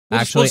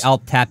Actually, I'll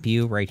tap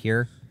you right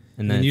here.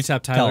 And then you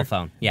tap Tyler.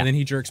 Telephone. Yeah. And then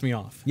he jerks me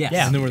off. Yes.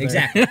 And then we're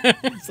exactly.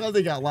 So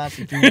they got lots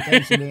of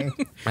communication here.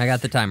 I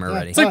got the timer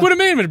ready. It's like, wait a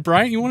minute,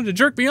 Bryant. You wanted to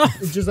jerk me off.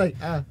 It's just like,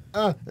 oh,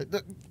 God.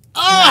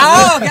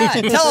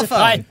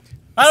 Telephone.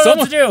 I don't know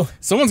what to do.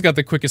 Someone's got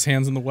the quickest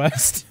hands in the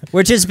West.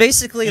 Which is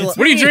basically... What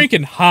are you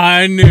drinking?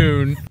 High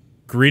noon.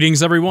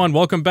 Greetings, everyone.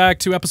 Welcome back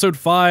to episode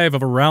 5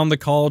 of Around the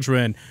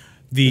Cauldron.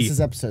 this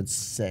is episode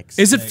 6.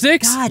 Is it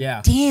 6? God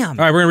Yeah. damn.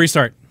 All right, we're going to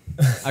restart.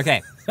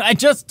 Okay. I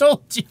just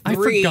told you. I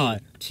 3,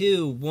 forgot.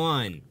 2,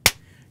 1.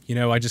 You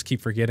know, I just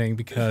keep forgetting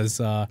because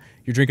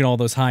you're drinking all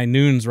those high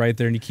noons right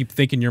there, and you keep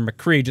thinking you're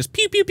McCree. Just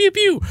pew, pew, pew,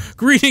 pew.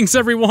 Greetings,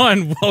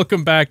 everyone.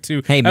 Welcome back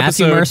to Hey,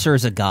 Matthew Mercer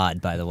is a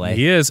god, by the way.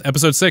 He is.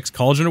 Episode 6,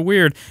 Cauldron of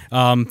Weird.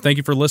 Thank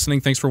you for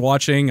listening. Thanks for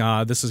watching.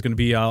 This is going to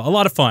be a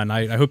lot of fun.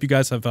 I hope you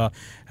guys have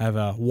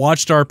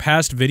watched our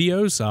past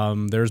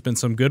videos. There's been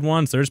some good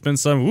ones. There's been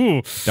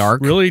some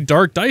really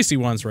dark, dicey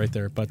ones right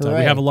there. But we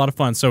have a lot of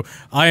fun. So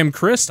I am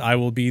Chris. I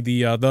will be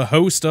the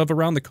host of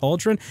Around the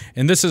Cauldron,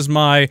 and this is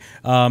my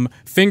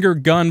finger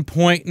gun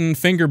pointing,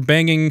 finger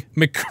banging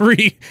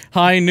McCree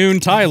High Noon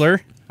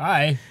Tyler.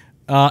 Hi.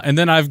 And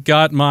then I've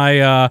got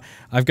my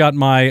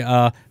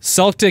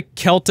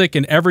Celtic,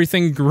 and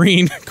everything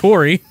green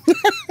Corey.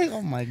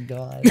 Oh my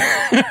God.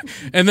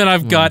 And then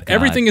I've got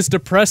everything is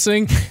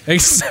depressing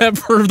except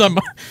for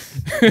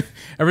the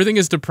everything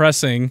is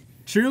depressing.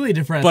 Truly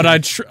depressing. But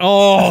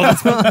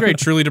that's great.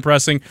 Truly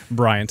depressing.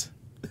 Bryant.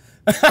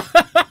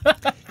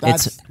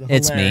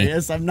 It's me.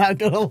 I'm not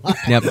gonna lie.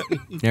 Yep.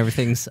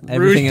 Everything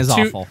is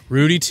awful.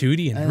 Rudy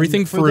Tooty and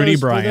everything fruity,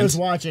 Bryant. For those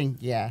watching,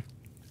 yeah.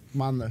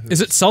 I'm on the hoop.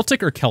 Is it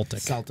Celtic or Celtic?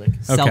 Celtic.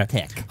 Okay.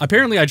 Celtic.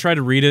 Apparently, I try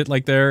to read it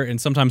like there, and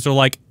sometimes they're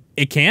like,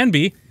 it can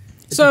be.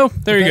 So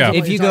there you go.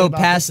 If you you're go talking about,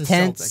 past this is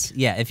tense, Celtic.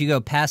 yeah, if you go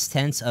past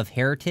tense of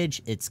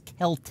heritage, it's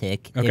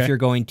Celtic. Okay. If you're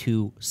going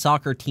to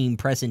soccer team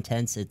present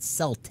tense, it's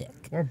Celtic.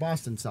 Or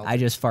Boston Celtic. I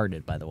just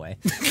farted, by the way.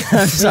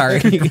 I'm sorry.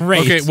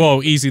 Great. Okay,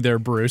 whoa, easy there,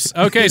 Bruce.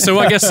 Okay, so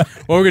I guess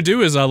what we're going to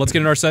do is let's get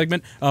into our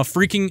segment,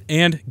 Freaking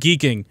and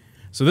Geeking.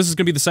 So this is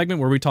going to be the segment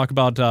where we talk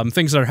about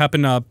things that are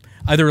happening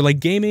either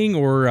like gaming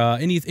or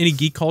any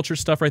geek culture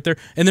stuff right there,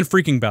 and then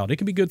freaking about. It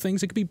can be good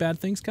things, it could be bad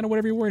things, kind of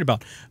whatever you're worried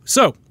about.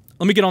 So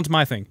let me get on to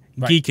my thing,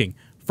 geeking.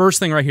 First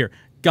thing right here.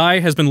 Guy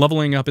has been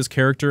leveling up his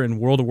character in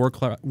World of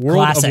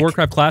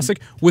Warcraft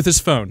Classic with his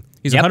phone.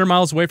 He's 100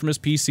 miles away from his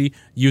PC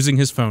using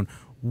his phone.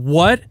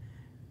 What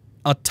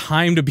a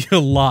time to be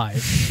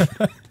alive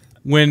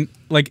when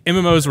like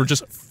MMOs were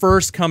just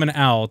first coming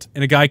out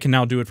and a guy can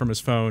now do it from his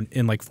phone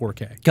in like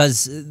 4K.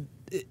 Because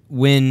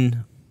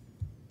when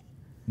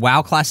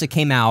WoW Classic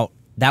came out,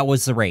 that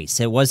was the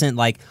race. It wasn't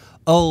like,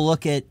 oh,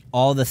 look at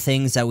all the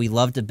things that we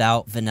loved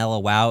about vanilla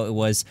WoW. It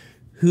was,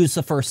 who's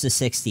the first to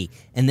 60?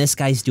 And this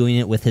guy's doing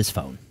it with his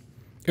phone.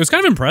 It was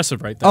kind of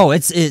impressive right there. Oh,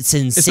 it's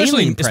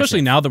insanely impressive.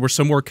 Especially now that we're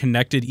so more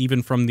connected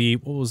even from the,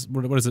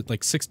 what is it,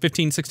 like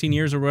 15, 16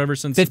 years or whatever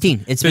since?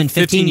 15. It's been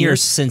 15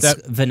 years since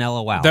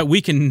vanilla WoW. That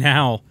we can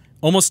now,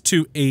 almost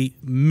to a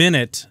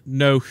minute,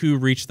 know who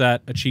reached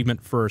that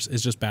achievement first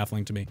is just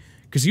baffling to me.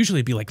 Because usually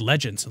it'd be like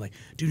legends. Like,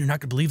 dude, you're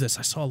not going to believe this.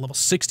 I saw a level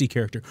 60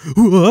 character.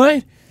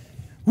 What?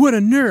 What a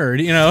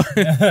nerd, you know?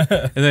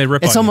 And they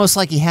rip it's on almost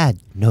like he had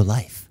no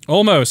life.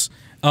 Almost.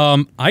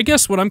 I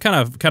guess what I'm kind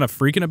of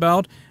freaking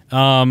about,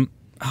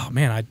 oh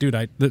man,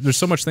 there's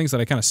so much things that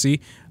I kind of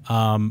see.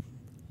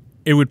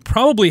 It would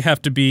probably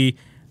have to be,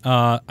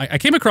 I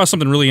came across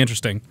something really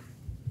interesting.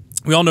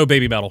 We all know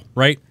Baby Metal,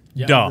 right?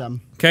 Yeah. Duh.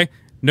 Okay?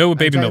 No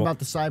Baby Metal. About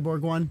the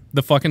cyborg one?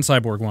 The fucking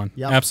cyborg one.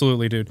 Yep.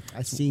 Absolutely, dude.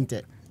 I seen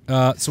it.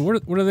 So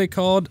what are they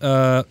called?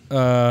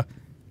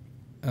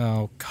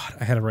 Oh god,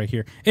 I had it right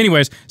here.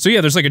 Anyways, so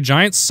yeah, there's like a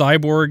giant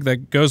cyborg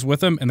that goes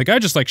with him, and the guy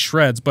just like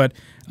shreds. But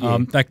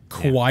that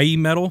kawaii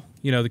metal,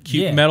 you know, the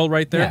cute metal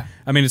right there. Yeah.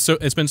 I mean,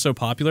 it's been so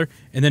popular,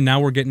 and then now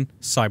we're getting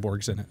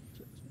cyborgs in it.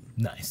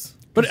 Nice.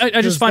 But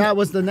I just find that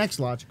was the next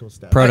logical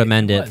step.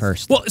 Proto-mend it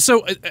first. Well,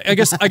 so I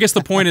guess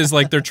the point is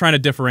like they're trying to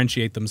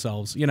differentiate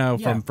themselves, you know,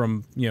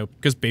 from you know,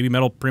 because Baby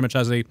Metal pretty much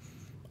has I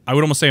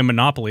would almost say a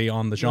monopoly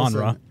on the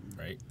genre. Listen,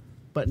 Right.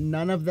 But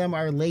none of them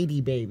are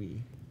Lady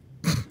Baby.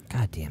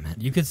 God damn it.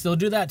 You could still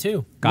do that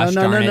too. Gosh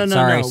No, darn no, it.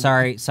 no, no,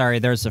 Sorry.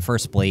 There's the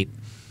first bleep.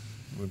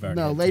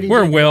 No, Lady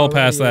We're Baby well already-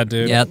 past that,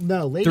 dude. Yep.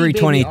 No, Lady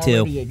 322. Baby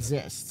already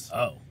exists.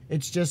 Oh.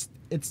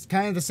 It's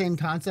kind of the same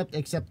concept,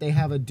 except they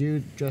have a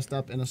dude dressed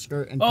up in a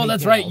skirt and Oh, pigtails.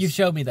 that's right. You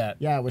showed me that.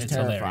 Yeah, it was It's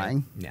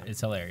terrifying. Hilarious.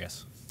 It's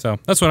hilarious. So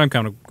that's what I'm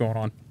kind of going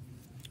on.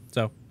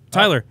 So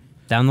Tyler,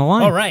 Down the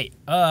line. All right.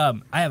 I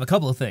have a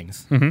couple of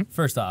things.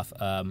 First off,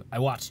 I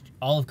watched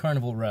all of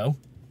Carnival Row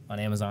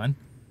on Amazon.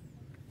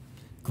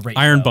 Great.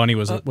 Iron show. Bunny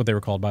was what they were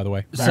called, by the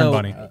way. So- Iron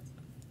Bunny.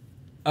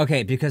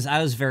 Okay, because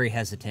I was very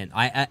hesitant.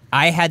 I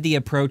had the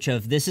approach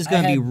of this is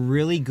going to be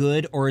really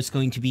good or it's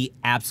going to be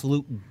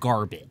absolute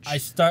garbage.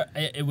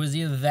 It was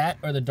either that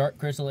or the Dark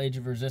Crystal Age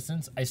of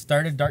Resistance. I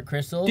started Dark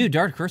Crystal. Dude,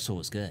 Dark Crystal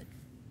was good.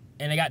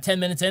 And I got 10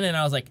 minutes in and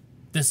I was like,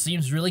 this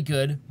seems really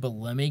good, but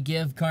let me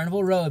give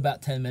Carnival Row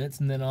about 10 minutes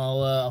and then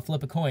I'll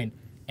flip a coin.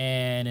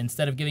 And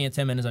instead of giving it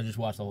 10 minutes, I just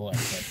watched the whole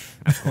episode.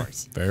 Of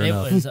course. Fair It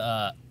enough. was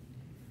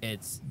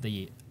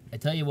I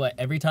tell you what,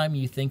 every time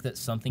you think that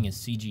something is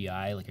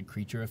CGI, like a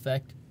creature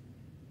effect,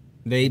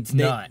 It's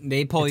not.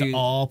 They pull it's you.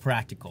 all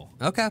practical.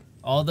 Okay.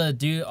 All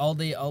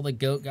the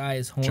goat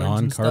guys' horns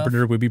John and Carpenter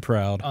stuff would be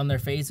proud. on their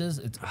faces,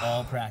 it's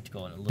all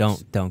practical, and it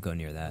looks Don't go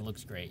near that. it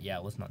looks great. Yeah,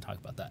 let's not talk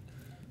about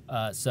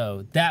that.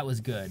 So that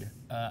was good.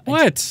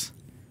 What?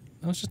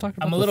 I was just talking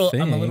about I'm a the little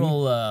thing.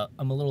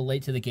 I'm a little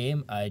late to the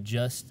game. I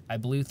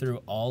blew through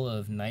all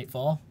of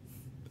Nightfall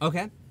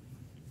Okay.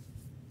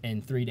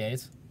 in 3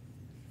 days.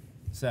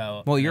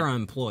 So Well, you're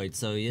unemployed,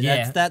 so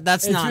Yeah,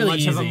 that's it's not really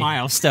much of a easy.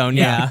 milestone.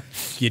 Yeah.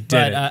 You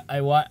did but it.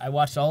 I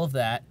watched all of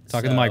that.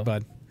 Talking to the mic,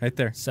 bud. Right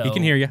there. So He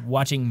can hear you.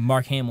 Watching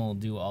Mark Hamill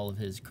do all of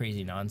his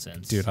crazy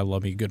nonsense, Dude, I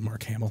love me a good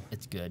Mark Hamill.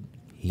 it's good.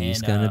 He's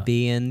And, gonna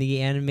be in the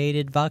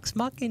animated Vox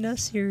Machina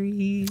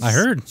series. I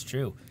heard. It's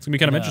true. It's going to be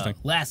kind of And, interesting.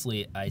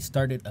 Lastly, I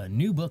started a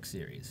new book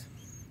series.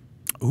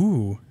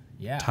 Ooh.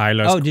 Yeah.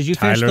 Tyler's Oh, did you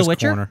finish The Tyler's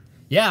Witcher? Corner.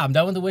 Yeah, I'm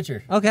done with The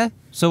Witcher. Okay.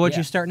 So what'd Yeah.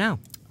 you start now?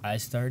 I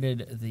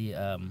started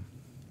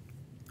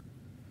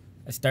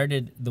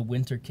the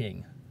Winter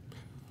King.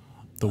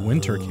 The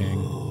Winter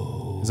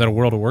King. Is that a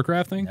World of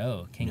Warcraft thing?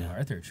 No, King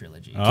Arthur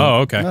trilogy. Oh,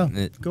 okay. Oh,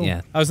 cool.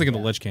 Yeah. I was thinking the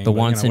Lich King. The but,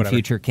 once and whatever.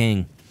 future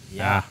king.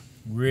 Yeah.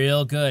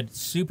 Real good.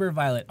 Super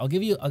violent. I'll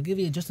give you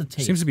just a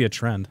taste. Seems to be a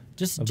trend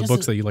Just- of the just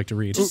books a- that you like to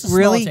read. just a small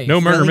Really? taste.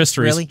 No murder Really?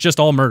 mysteries, Really? just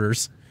all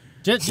murders.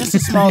 Just a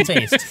small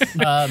taste.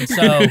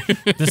 So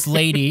this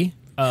lady,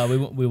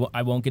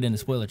 I won't get into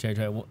spoiler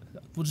territory.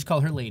 We'll just call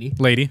her Lady.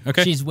 Lady,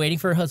 okay. She's waiting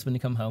for her husband to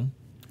come home.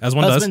 As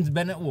one Husband's does.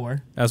 been at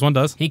war. As one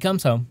does. He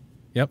comes home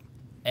Yep.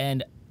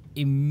 and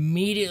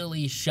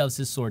immediately shoves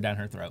his sword down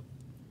her throat.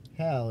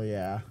 Hell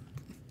yeah.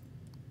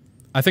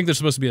 I think there's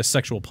supposed to be a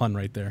sexual pun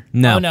right there.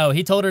 No. Oh no,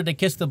 he told her to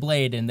kiss the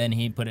blade and then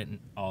he put it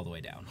all the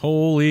way down.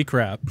 Holy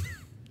crap.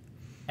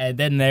 And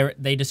then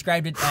they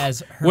described it as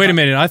her Wait a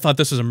minute. I thought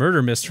this was a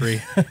murder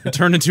mystery. It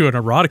turned into an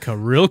erotica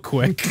real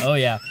quick. Oh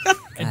yeah.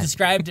 It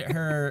described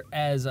her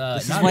as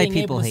is not why being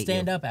people able to hate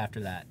stand you. up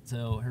after that.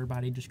 So her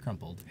body just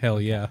crumpled. Hell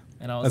yeah.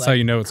 And I was That's like, how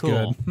you know it's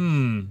cool.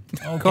 good.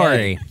 Okay.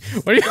 Corey.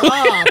 What are you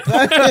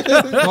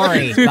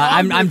Corey.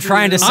 I'm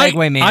trying to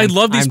segue, man. I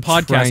love these I'm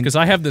podcasts trying- because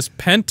I have this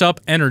pent up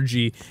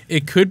energy.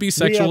 It could be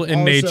sexual We have in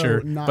also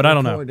nature, not but I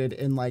don't know. recorded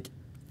in like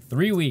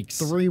 3 weeks.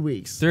 3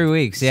 weeks. 3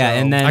 weeks, yeah, So-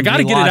 and then I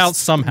gotta we get it lost- out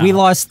somehow. We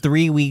lost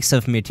 3 weeks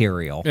of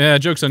material. Yeah,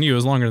 joke's on you. It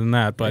was longer than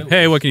that, but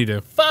hey, what can you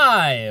do?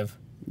 5.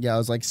 Yeah, it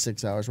was like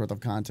 6 hours worth of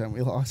content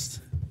we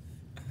lost.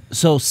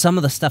 So some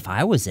of the stuff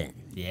I was in.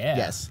 Yeah.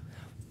 Yes.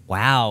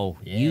 Wow,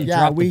 Yeah. you Yeah,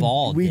 dropped we the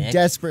ball. we Dick.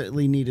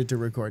 desperately needed to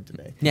record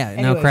today. Yeah,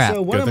 no Anyway, crap.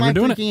 So what Good am thing I we're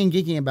doing it. freaking and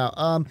geeking about?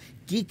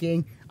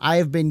 Geeking. I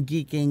have been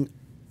geeking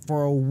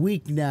for a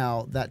week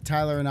now that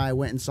Tyler and I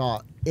went and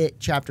saw It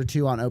Chapter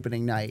 2 on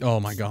opening night. Oh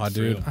my god,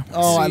 dude.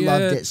 Oh, I See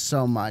loved it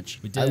so much.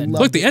 We I did.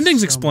 loved Look, the it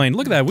ending's so explained.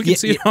 Look at that. We can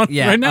see it on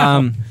yeah, right now.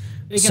 You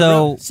can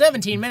So run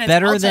 17 minutes.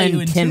 better I'll tell you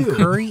than in Tim 2.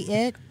 Curry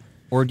it,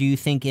 or do you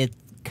think it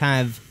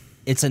kind of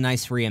it's a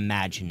nice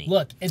reimagining?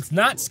 Look, it's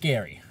not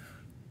scary.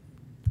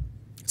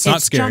 It's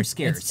not scary. Jump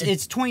scares.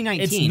 It's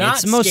 2019. It's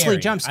not mostly scary.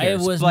 jump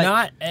scares. I was but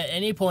not at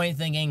any point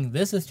thinking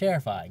this is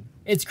terrifying.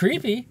 It's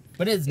creepy,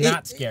 but it's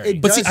not scary.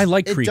 But see, I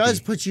like It creepy. does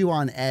put you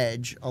on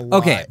edge a lot.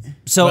 Okay,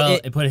 so well,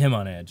 it, it put him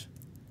on edge.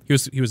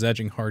 He was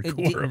edging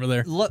hardcore over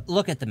there.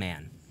 Look at the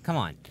man. Come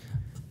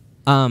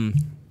on.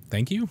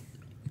 Thank you.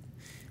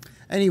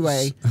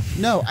 Anyway,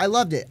 no, I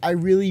loved it. I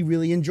really,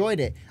 really enjoyed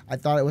it. I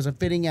thought it was a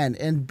fitting end.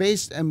 And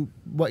based on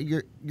what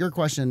your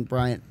question,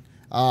 Bryant,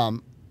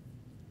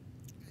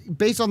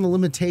 based on the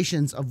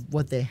limitations of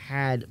what they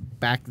had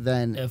back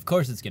then, Of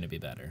course, it's going to be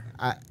better.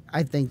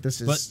 I think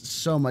this is But-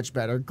 so much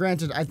better.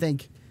 Granted, I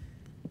think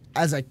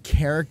as a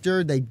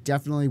character, they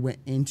definitely went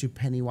into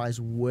Pennywise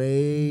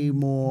way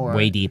more,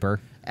 Way deeper.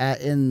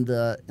 in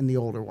the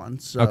older one.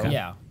 So Okay.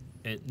 Yeah,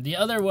 the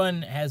other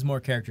one has more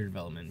character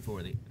development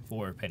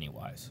for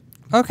Pennywise.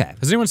 Okay.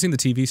 Has anyone seen the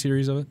TV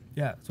series of it?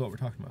 Yeah, that's what we're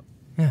talking about.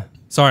 Yeah.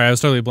 Sorry, I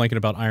was totally blanking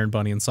about Iron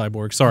Bunny and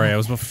Cyborg. Sorry, I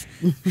was.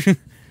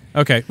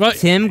 Okay, well,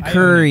 Tim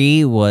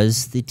Curry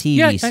was the TV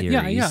yeah, series.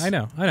 yeah, I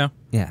know.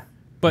 Yeah.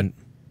 But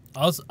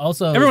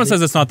Also, everyone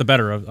says it's not the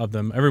better of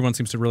them. Everyone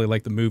seems to really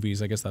like the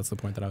movies. I guess that's the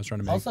point that I was trying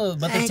to make. Also,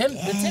 but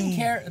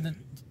the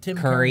Tim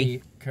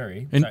Curry.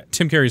 Curry. And Sorry.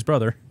 Tim Carrey's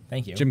brother.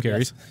 Thank you. Jim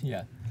Carrey's. Yes.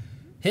 Yeah.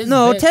 His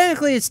No, bits-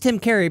 technically it's Tim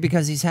Curry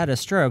because he's had a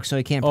stroke, so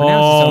he can't pronounce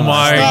his Oh own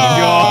my last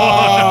name.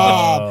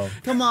 god! Oh.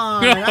 come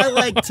on, I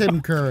like Tim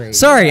Curry.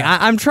 Sorry,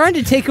 I'm trying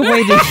to take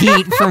away the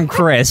heat from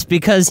Chris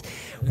because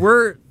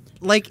we're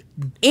like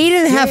 8.5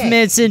 Yeah.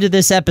 minutes into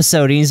this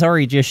episode and he's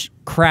already just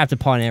crapped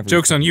upon everything.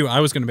 Joke's on you. I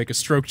was going to make a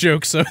stroke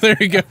joke, so there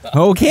you go.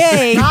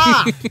 Okay.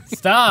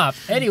 Stop.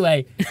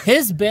 Anyway,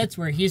 his bits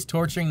where he's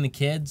torturing the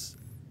kids,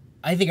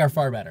 I think are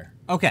far better.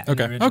 Okay.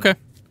 Okay, original. okay.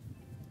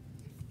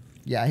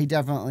 Yeah, he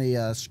definitely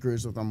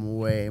screws with them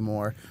way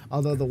more.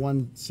 Although the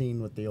one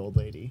scene with the old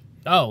lady.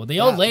 Oh,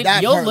 the old lady,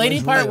 that the old part lady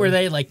was part really- where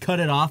they like cut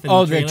it off in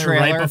Oh, the the trailer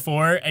right trailer?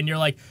 before, and you're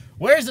like,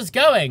 "Where's this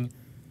going?"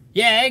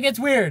 Yeah, it gets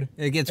weird.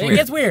 It gets It weird.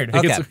 gets weird.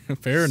 Okay.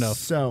 Fair enough.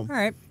 So, All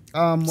right.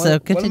 What am I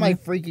continue.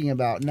 freaking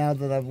about now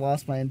that I've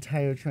lost my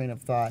entire train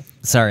of thought?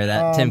 Sorry,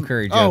 that Tim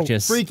Curry joke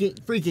just...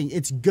 freaking.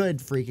 It's good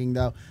freaking,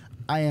 though.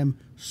 I am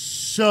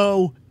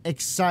so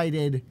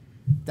excited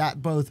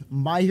that both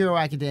My Hero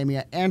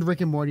Academia and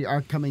Rick and Morty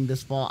are coming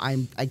this fall.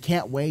 I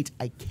can't wait.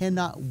 I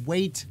cannot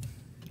wait.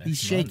 He's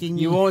shaking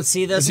me. You won't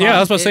see this. Yeah, I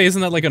was about to say,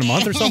 isn't that like in a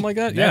month or something like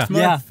that? Yeah.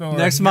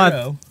 Next month.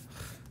 Hero.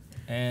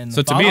 And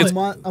So to me, it's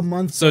a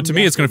month. So to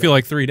me, it's going to feel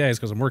like 3 days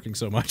because I'm working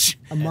so much.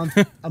 a month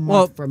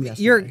Well, from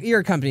yesterday.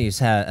 your company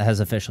has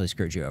officially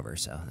screwed you over,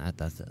 so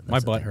that's My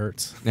the butt thing.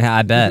 hurts. Yeah,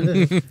 I bet.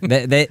 they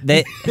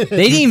didn't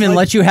even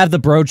let you have the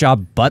bro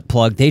job butt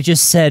plug. They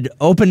just said,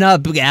 "Open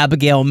up,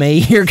 Abigail May.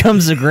 Here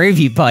comes the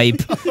gravy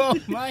pipe." Oh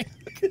my.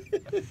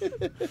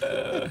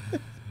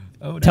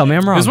 Tell me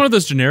I'm wrong. It's one of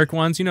those generic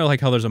ones, you know,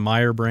 like how there's a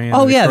Meyer brand.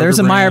 Oh and yeah, there's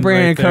a Kroger Meyer brand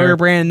and a right there. Kroger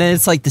brand, and then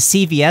it's like the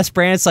CVS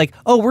brand. It's like,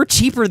 oh, we're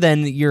cheaper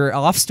than your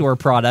off-store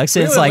products.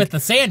 And Do it's it like, with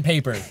the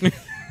sandpaper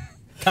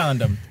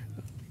condom.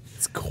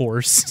 It's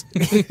coarse.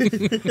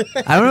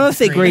 I don't know if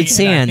they grade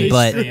sand,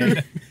 but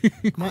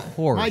my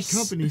course.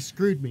 company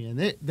screwed me,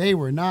 and they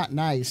were not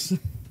nice.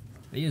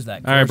 They use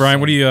that. All right, coarse Brian,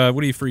 sand.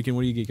 what are you freaking?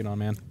 What are you geeking on,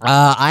 man?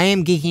 I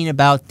am geeking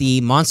about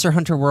the Monster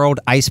Hunter World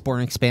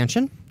Iceborne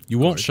expansion. You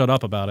won't shut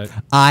up about it.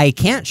 I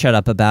can't shut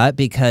up about it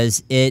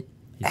because it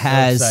He's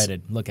has so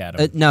excited. Look at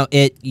him. no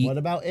it. What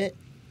about it?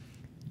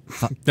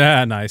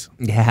 Ah, nice.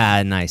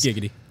 Yeah, nice.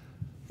 Giggity.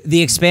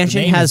 The expansion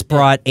The name has is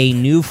brought a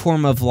new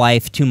form of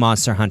life to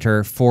Monster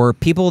Hunter for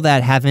people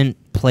that haven't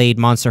played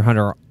Monster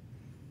Hunter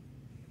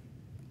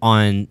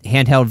on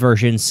handheld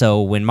versions.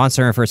 So when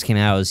Monster Hunter first came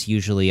out, it was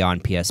usually on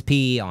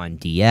PSP, on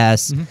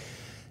DS. Mm-hmm.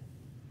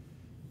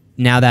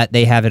 Now that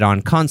they have it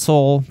on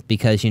console,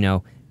 because, you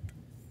know,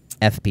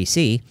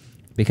 FPC,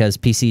 because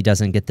PC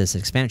doesn't get this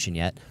expansion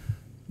yet,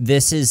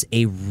 this is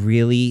a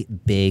really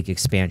big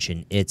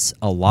expansion. It's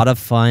a lot of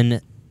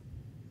fun.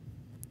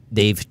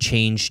 They've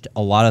changed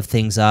a lot of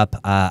things up.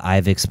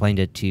 I've explained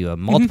it to you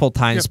multiple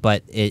times,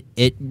 but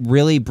it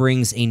really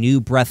brings a new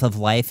breath of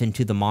life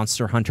into the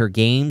Monster Hunter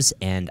games,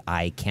 and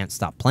I can't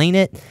stop playing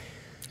it.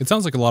 It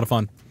sounds like a lot of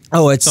fun.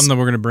 Oh, it's Something that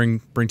we're going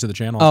to bring to the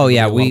channel. Oh It'll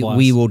yeah, be a lot of blast.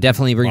 we will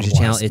definitely bring Lot to of the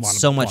channel. blast. It's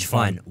so much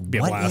fun. Be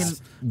a What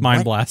blast. am- Mind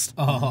what- blast.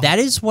 That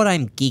is what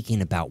I'm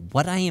geeking about.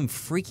 What I am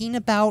freaking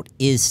about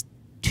is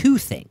two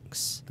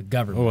things. The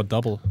government. Oh, a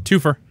double.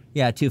 Twofer.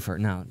 Yeah, two for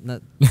no.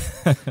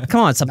 Come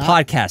on, it's a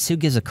podcast. Who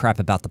gives a crap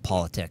about the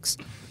politics?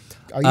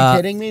 Are you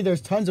kidding me? There's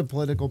tons of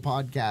political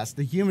podcasts.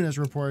 The Humanist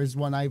Report is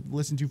one I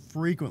listen to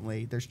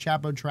frequently. There's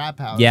Chapo Trap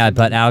House. Yeah, and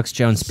but then Alex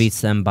Jones beats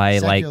them by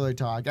like Secular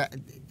Talk.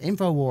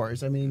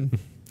 Infowars. I mean,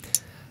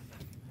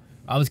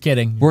 I was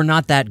kidding. we're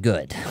not that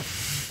good.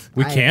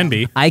 We I can am.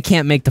 be. I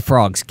can't make the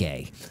frogs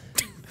gay.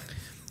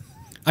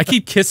 I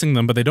keep kissing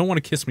them, but they don't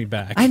want to kiss me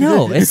back. I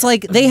know. It's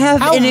like they have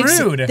How an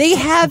rude. they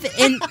have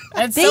an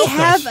That's they selfish.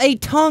 have a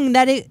tongue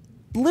that it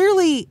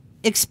literally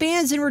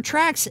expands and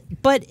retracts,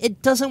 but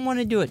it doesn't want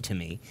to do it to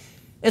me.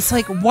 It's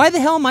like, why the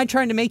hell am I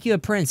trying to make you a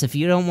prince if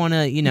you don't want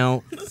to, you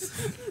know?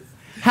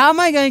 How am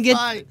I going to get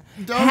Fine.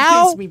 Don't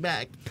how- kiss me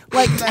back.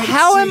 like Nice,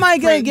 how am sweet I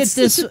going to get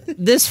prince.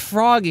 this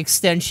frog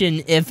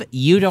extension if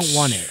you don't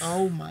want it?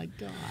 Oh my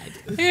God.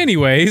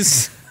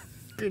 Anyways,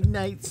 Good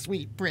night,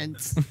 sweet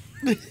prince.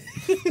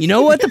 You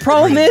know what the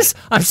problem is?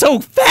 I'm so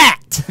fat.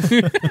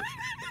 The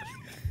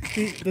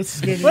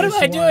skinniest What am I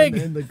one doing?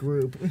 in the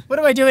group? What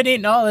am I doing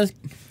eating all this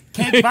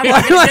cake? If I'm Why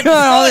not do gonna I get want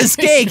all this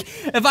this cake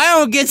if I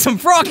don't get some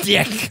frog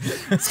dick?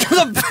 It's because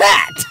I'm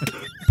fat.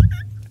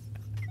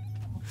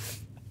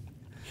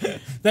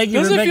 Thank you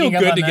doesn't for it feel picking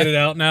up good on to that. get it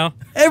out now?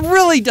 It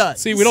really does.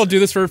 See, we don't do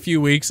this for a few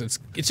weeks. It's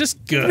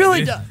just good. It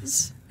really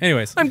does.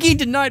 Anyways. I'm getting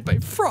denied by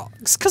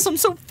frogs because I'm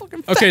so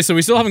fucking fat. Okay, so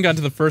we still haven't gotten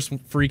to the first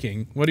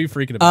freaking. What are you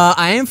freaking about?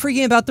 I am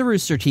freaking about the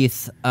rooster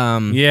teeth.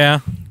 Yeah.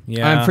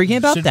 I'm freaking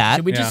about that.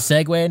 Should we just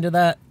segue into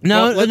that?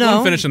 No, Well, let no.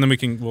 me finish and then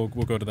we'll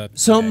go to that.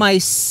 So my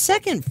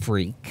second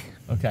freak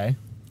Okay.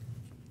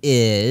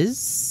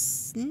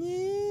 is,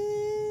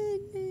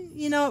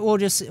 you know,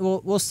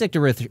 we'll stick to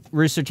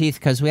Rooster Teeth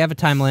because we have a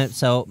time limit.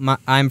 So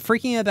I'm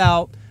freaking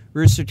about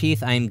Rooster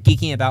Teeth. I'm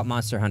geeking about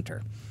Monster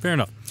Hunter. Fair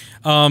enough.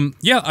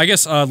 Yeah, I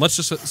guess let's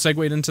just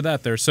segue into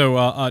that there.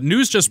 So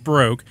news just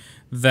broke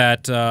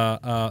that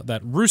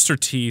that Rooster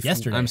Teeth.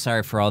 Yesterday. I'm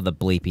sorry for all the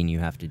bleeping you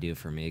have to do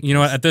for me. You know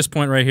what? At this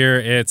point right here,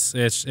 it's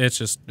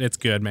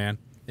good, man.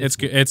 It's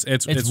good.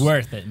 It's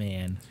worth it,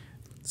 man.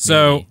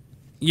 So. Maybe.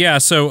 Yeah,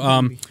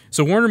 so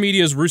so Warner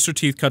Media's Rooster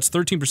Teeth cuts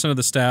 13% of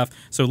the staff,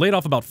 so laid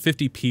off about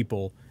 50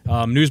 people.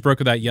 News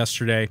broke of that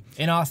yesterday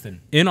In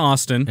Austin. in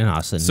Austin.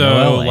 So So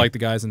LA. like the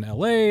guys in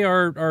LA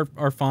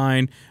are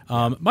fine.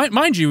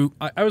 Mind you,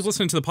 I was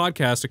listening to the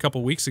podcast a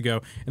couple weeks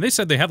ago, and they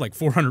said they had like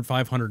 400,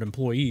 500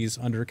 employees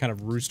under kind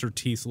of Rooster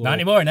Teeth. Not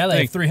anymore. Now they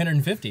thing. have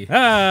 350.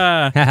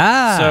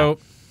 Haha. So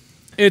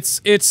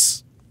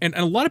it's and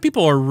a lot of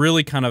people are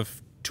really kind of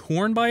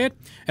torn by it.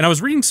 And I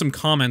was reading some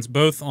comments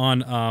both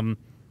on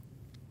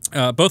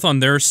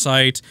their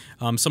site,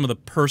 some of the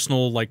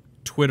personal like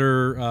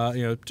Twitter,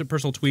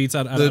 personal tweets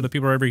out of the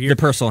people over here. the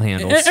personal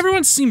handles.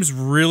 Everyone seems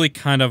really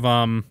kind of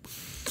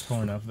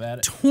torn up about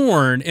it.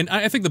 torn. And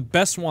I think the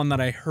best one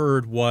that I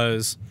heard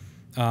was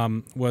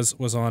on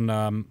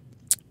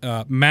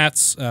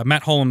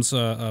Matt Holmes,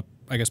 I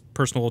guess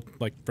personal,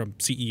 like from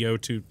CEO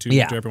to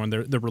everyone,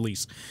 the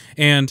release.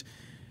 And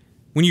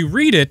when you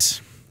read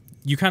it,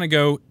 you kind of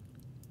go,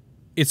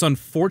 it's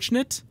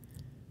unfortunate,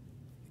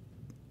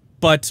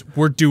 but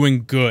we're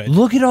doing good.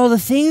 Look at all the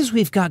things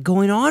we've got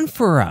going on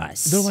for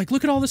us. They're like,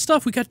 look at all this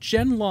stuff. We got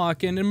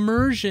Genlock and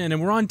Immersion,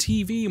 and we're on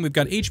TV, and we've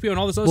got HBO and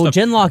all this other stuff.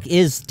 Well, Genlock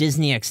is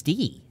Disney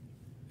XD.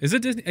 Is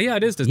it Disney? Yeah,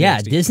 it is Disney. Yeah,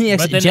 XD. Disney XD.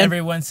 But then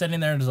everyone's sitting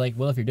there and is like,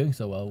 well, if you're doing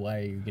so well, why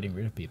are you getting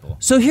rid of people?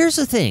 So here's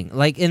the thing,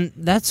 like, and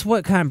that's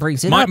what kind of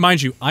brings it up.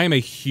 Mind you, I am a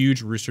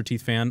huge Rooster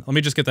Teeth fan. Let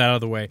me just get that out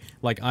of the way.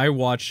 Like, I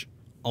watch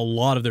a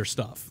lot of their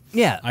stuff.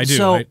 Yeah, I do,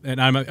 so right?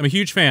 And I'm a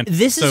huge fan.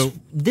 This so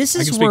is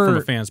I can speak where from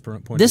a fan's point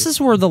of view. this is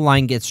where the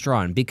line gets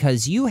drawn,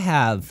 because you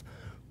have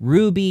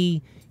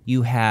Ruby,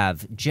 you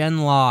have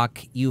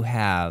Genlock, you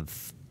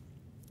have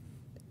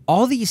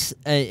all these,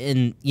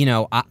 and you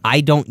know,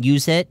 I don't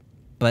use it,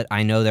 but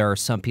I know there are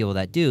some people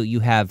that do. You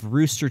have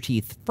Rooster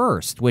Teeth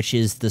First, which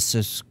is the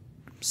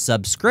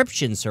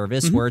subscription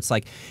service where it's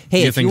like, hey,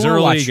 you get if things you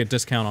early, watch, you get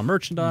discount on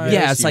merchandise.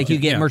 yeah, it's like you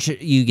get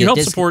merchant, you get help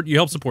support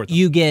them.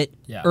 You get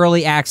Yeah.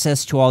 early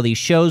access to all these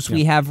shows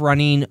we have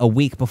running a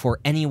week before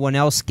anyone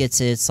else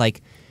gets it. It's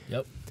like,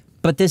 Yep.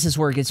 but this is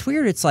where it gets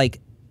weird. It's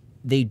like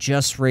they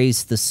just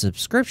raised the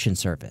subscription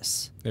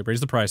service. They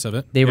raised the price of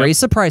it. They Yep.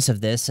 raised the price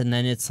of this, and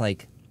then it's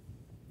like,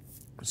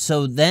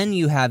 so then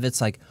you have, it's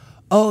like,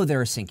 oh,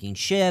 they're a sinking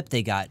ship.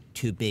 They got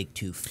too big,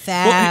 too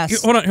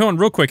fast. Well, hold on,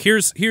 real quick.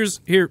 Here's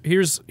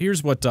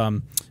what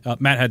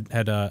Matt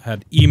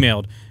had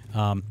emailed.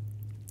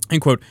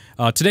 End quote.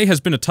 Today has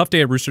been a tough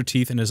day at Rooster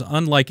Teeth and is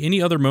unlike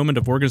any other moment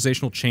of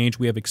organizational change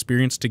we have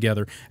experienced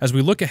together. As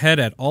we look ahead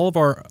at all of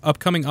our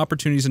upcoming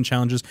opportunities and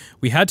challenges,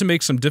 we had to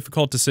make some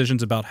difficult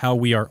decisions about how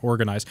we are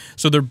organized.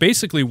 So they're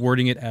basically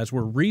wording it as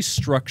we're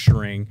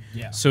restructuring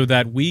so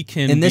that we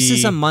can. And this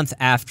is a month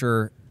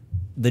after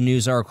the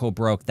news article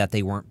broke that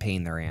they weren't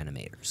paying their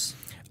animators.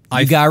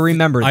 You gotta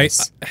remember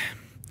this.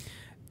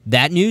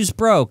 That news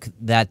broke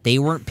that they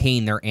weren't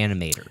paying their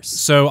animators.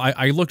 So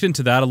I looked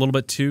into that a little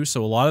bit too.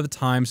 So a lot of the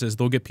times is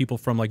they'll get people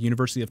from like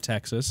University of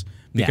Texas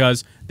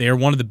because they are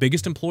one of the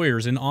biggest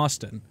employers in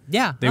Austin.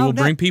 Yeah. They will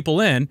bring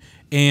people in,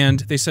 and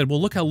they said, well,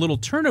 look how little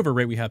turnover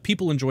rate we have.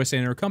 People enjoy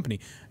staying in our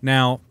company.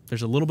 Now,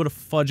 there's a little bit of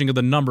fudging of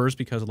the numbers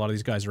because a lot of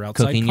these guys are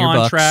outside Cooking your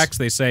contracts.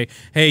 They say,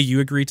 hey, you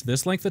agree to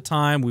this length of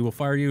time, we will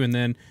fire you, and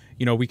then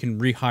we can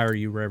rehire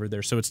you wherever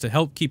there. So it's to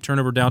help keep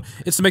turnover down.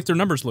 It's to make their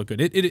numbers look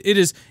good. It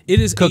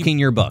is Cooking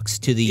your books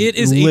to the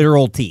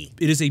literal T.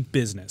 It is a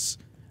business.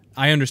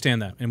 I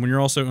understand that. And when you're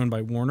also owned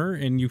by Warner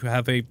and you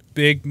have a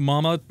big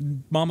mama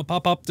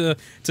pop up to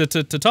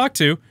talk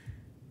to,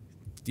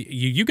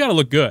 you got to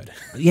look good.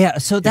 Yeah,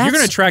 so that's, if you're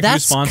going to attract new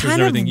sponsors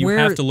and everything, you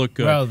have to look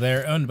good. Well,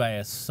 they're owned by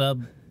a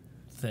sub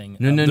thing.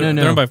 No.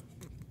 They're owned by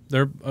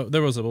there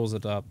was what was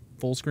it?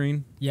 Full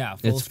screen? Yeah,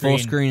 it's full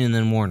screen and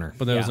then Warner.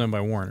 But that was owned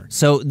by Warner.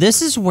 So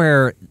this is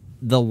where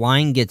the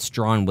line gets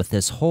drawn with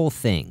this whole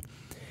thing.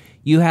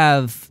 You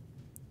have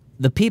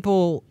the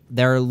people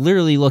that are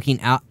literally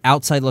looking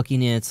outside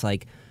looking in. It's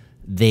like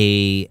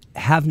they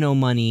have no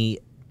money.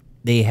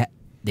 They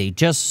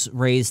just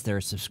raised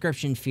their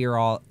subscription fee for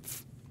all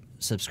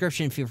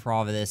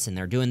of this, and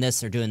they're doing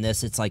this.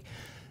 It's like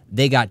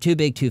they got too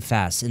big too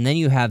fast. And then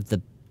you have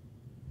the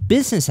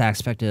business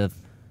aspect of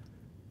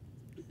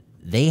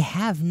they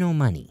have no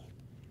money,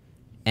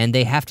 and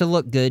they have to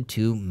look good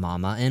to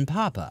mama and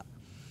papa.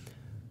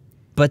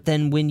 But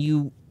then when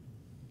you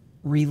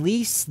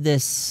release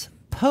this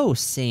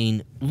post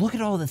saying, look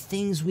at all the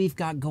things we've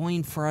got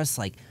going for us,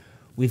 like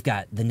we've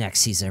got the next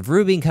season of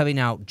Ruby coming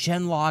out,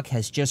 Genlock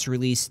has just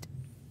released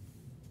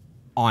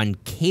on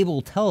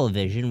cable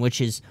television, which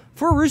is,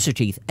 for Rooster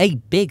Teeth, a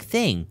big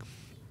thing.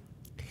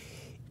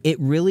 It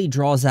really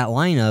draws that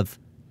line of,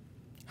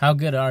 how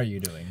good are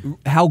you doing?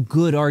 How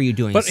good are you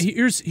doing? But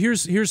here's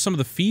some of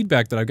the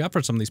feedback that I got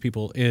from some of these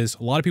people is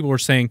a lot of people were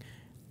saying,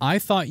 I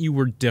thought you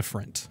were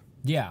different.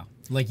 Yeah.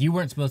 Like you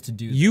weren't supposed to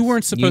do this. You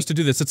weren't supposed to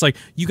do this. It's like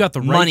you got the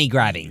right money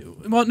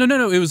grabbing. Well,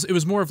 no. It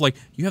was more of like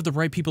you have the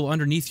right people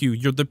underneath you.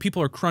 The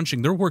people are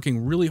crunching. They're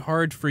working really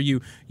hard for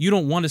you. You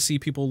don't want to see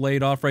people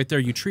laid off right there.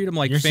 You treat them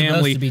like You're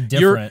family. Supposed to be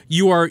different.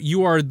 You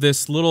are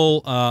this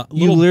little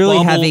You literally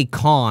bubble. have a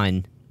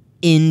con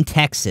in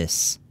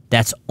Texas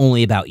that's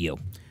only about you.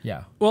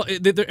 Yeah. Well,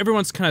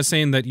 everyone's kind of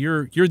saying that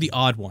you're the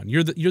odd one.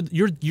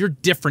 You're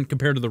different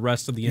compared to the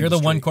rest of the industry. You're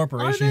the one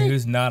corporation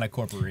who's not a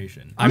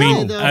corporation. I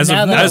mean, as of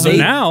now, that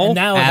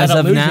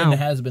illusion now,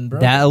 has been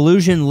broken. that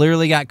illusion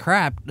literally got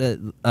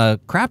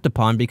crapped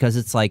upon because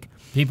it's like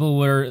People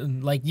were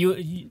like,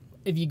 you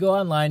if you go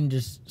online and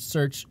just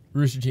search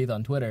Rooster Teeth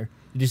on Twitter,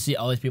 you just see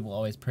all these people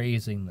always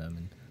praising them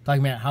and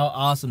talking about how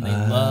awesome they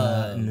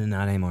love.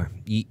 not anymore.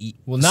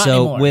 Well, not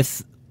so anymore.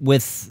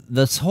 with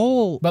this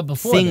whole But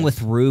before thing this.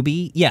 with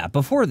Ruby,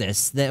 before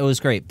this, that was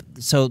great.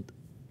 So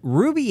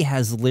Ruby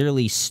has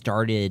literally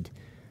started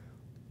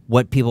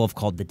what people have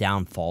called the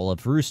downfall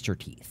of Rooster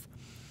Teeth.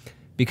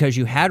 because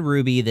you had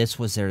Ruby. This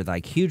was their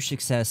like huge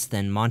success.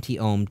 Then Monty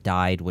Ohm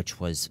died, which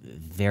was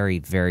very,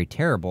 very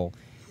terrible,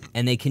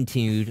 and they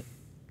continued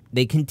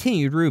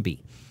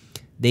Ruby.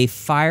 They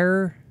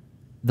fire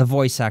the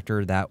voice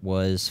actor that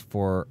was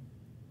for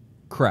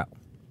Crow,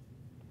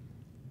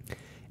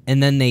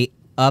 and then they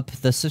up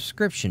the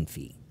subscription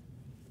fee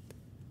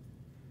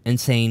and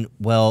saying,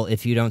 well,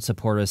 if you don't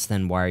support us,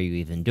 then why are you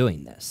even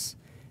doing this?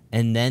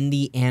 And then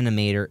the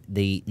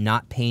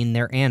not paying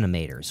their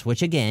animators,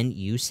 which again,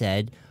 you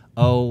said,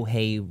 oh,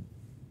 hey,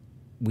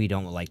 we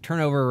don't like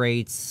turnover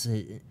rates,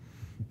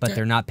 but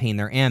they're not paying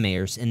their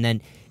animators. And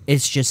then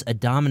it's just a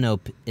domino.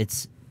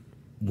 It's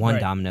one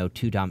domino,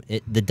 two domino.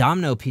 The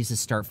domino pieces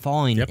start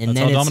falling. Yep, and that's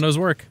then how dominoes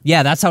work.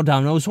 Yeah, that's how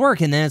dominoes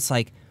work. And then it's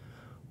like,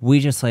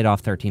 we just laid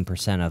off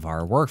 13% of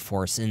our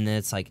workforce. And then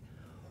it's like,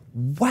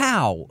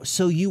 wow,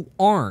 so you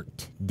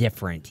aren't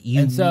different.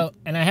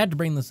 And I had to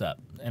bring this up,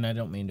 and I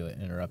don't mean to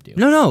interrupt you.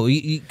 No,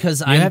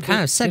 because I'm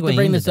kind of segueing. You have to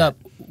bring this up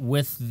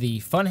with the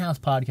Funhouse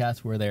podcast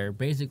where they're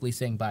basically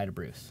saying bye to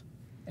Bruce.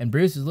 And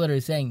Bruce is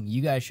literally saying,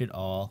 you guys should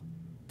all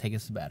take a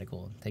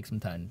sabbatical and take some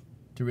time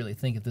to really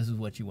think if this is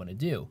what you want to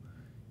do.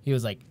 He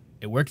was like,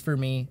 it worked for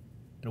me,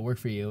 it'll work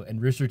for you.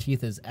 And Rooster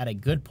Teeth is at a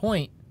good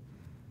point.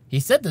 He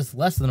said this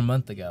less than a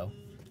month ago.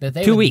 That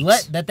they 2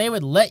 weeks. That they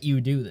would let you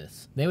do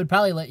this. They would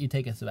probably let you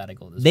take a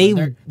sabbatical.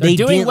 They're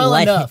doing well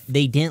enough.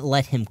 They didn't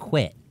let him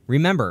quit.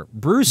 Remember,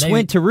 Bruce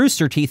went to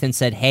Rooster Teeth and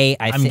said, hey,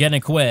 I'm going to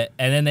quit.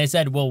 And then they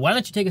said, well, why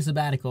don't you take a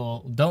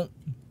sabbatical?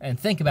 And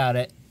think about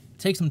it.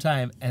 Take some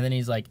time. And then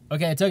he's like,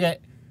 okay, I took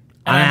it.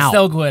 And I'm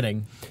still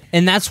quitting.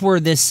 And that's where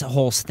this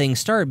whole thing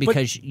started,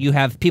 because you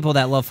have people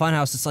that love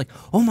Funhouse. It's like,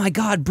 oh my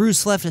God,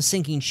 Bruce left a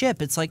sinking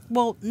ship. It's like,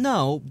 well,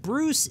 no,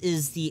 Bruce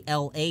is the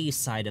LA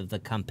side of the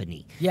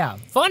company. Yeah,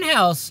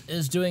 Funhouse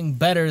is doing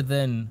better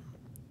than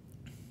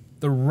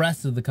the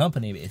rest of the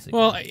company, basically.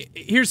 Well,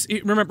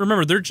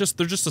 remember they're just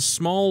a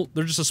small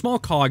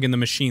cog in the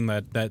machine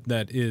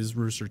that is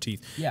Rooster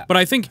Teeth. Yeah. But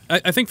I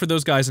think for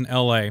those guys in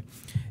LA,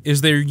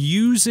 is they're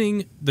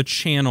using the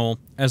channel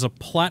as a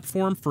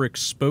platform for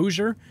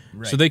exposure,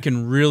 so they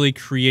can really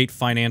create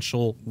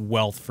financial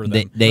wealth for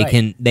them. They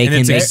can make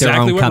exactly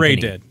their own what company. Ray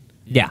did.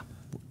 Yeah.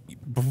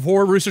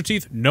 Before Rooster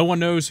Teeth, no one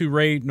knows who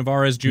Ray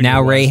Navarez Jr.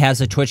 Now was. Ray has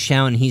a Twitch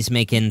channel and he's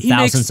making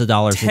thousands of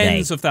dollars a day.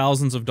 Tens of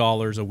thousands of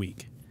dollars a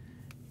week.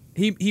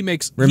 He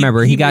makes.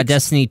 Remember, he got makes,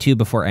 Destiny 2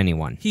 before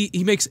anyone.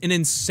 He makes an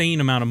insane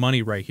amount of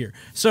money right here.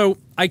 So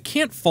I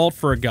can't fault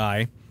for a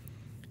guy.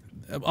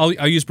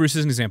 I'll use Bruce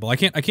as an example. I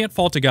can't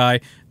fault a guy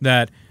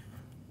that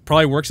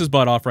probably works his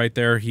butt off right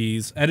there.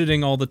 He's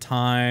editing all the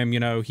time. You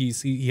know, he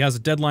has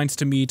deadlines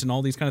to meet and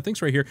all these kind of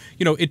things right here.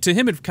 You know, to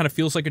him it kind of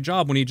feels like a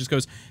job when he just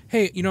goes,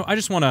 hey, you know, I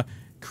just want to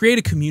create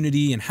a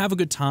community and have a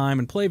good time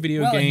and play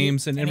video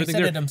games and everything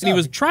there. And he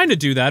was trying to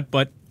do that,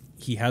 but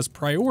he has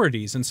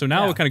priorities, and so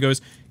now it kind of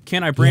goes,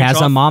 can I branch off? He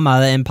has a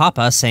mama and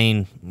papa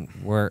saying,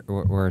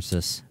 where's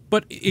this?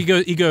 But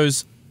he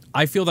goes,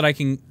 I feel that I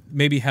can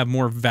maybe have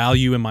more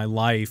value in my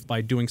life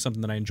by doing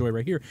something that I enjoy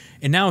right here.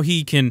 And now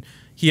he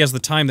has the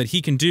time that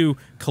he can do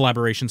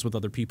collaborations with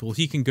other people.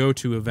 He can go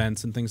to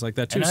events and things like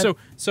that too.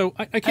 So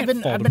I can't fault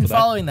him for that. I've been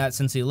following that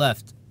since he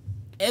left.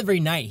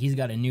 Every night he's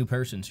got a new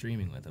person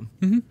streaming with him.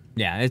 Mm-hmm.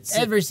 Yeah, it's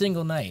every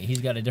single night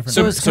he's got a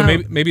different. So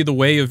maybe the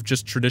way of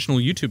just traditional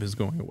YouTube is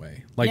going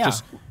away,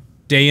 just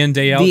day in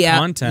day out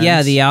content.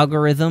 Yeah, the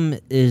algorithm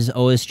is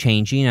always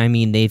changing. I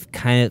mean, they've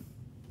kind of.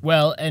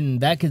 Well,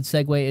 and that could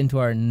segue into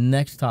our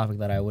next topic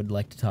that I would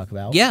like to talk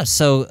about. Yeah,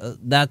 so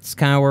that's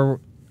kind of where.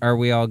 Are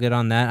we all good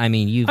on that? I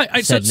mean, you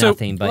said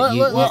nothing, but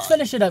let's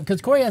finish it up, because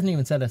Corey hasn't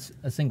even said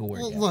a single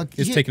word yet. Look,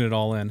 he's taking it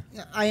all in.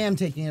 I am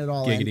taking it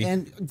all Giggity.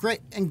 in.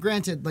 And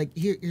granted, like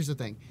here's the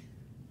thing.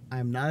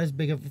 I'm not as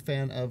big of a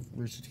fan of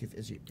Rooster Teeth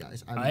as you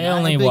guys. I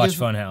only watch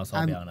Funhouse,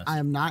 I'll be honest. I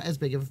am not as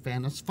big of a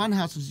fan of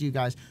Funhouse as you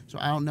guys, so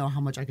I don't know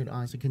how much I could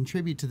honestly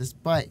contribute to this.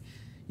 But,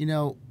 you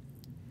know,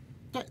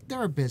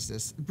 they're a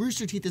business.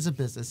 Rooster Teeth is a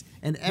business.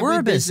 And We're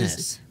a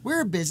business.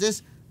 We're a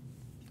business.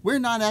 We're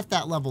not at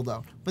that level,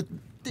 though. But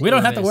we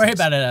don't have to worry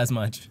about it as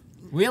much.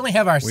 We only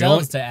have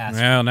ourselves to ask.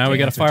 Well, now we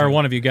got to fire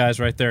one of you guys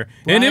right there.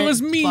 Bryant, and it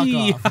was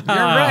me. You're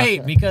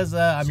right, because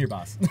I'm your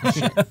boss.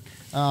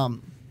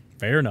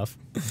 Fair enough.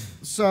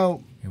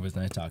 So it was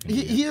nice talking to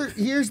you.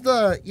 Here's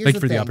the Thank you for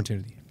thing. the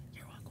opportunity.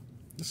 You're welcome.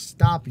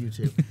 Stop,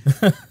 YouTube.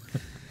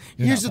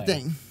 Here's the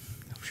thing.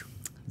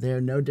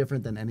 They're no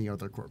different than any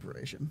other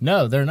corporation.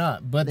 No, they're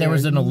not. But there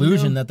was an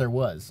illusion that there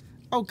was.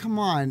 Oh, come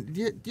on.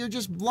 You're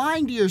just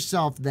lying to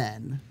yourself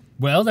then.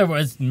 Well, there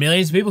was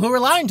millions of people who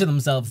were lying to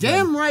themselves.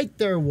 Damn right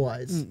there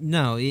was.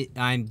 No,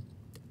 I'm.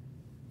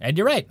 And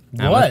you're right.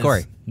 I'm with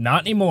Corey.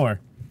 Not anymore.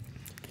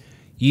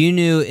 You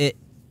knew it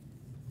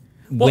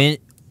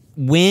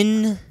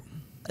when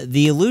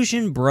the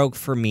illusion broke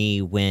for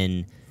me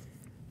when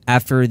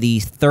after the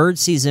third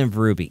season of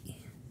Ruby,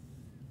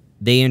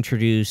 they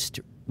introduced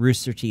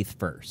Rooster Teeth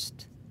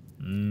first,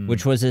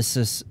 which was a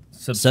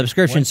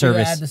subscription service.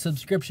 Once you add the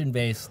subscription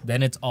base,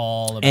 then it's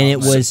all about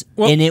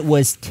and it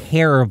was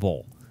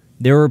terrible.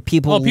 There were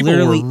people people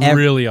literally were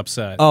really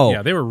upset. Oh,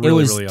 yeah, they were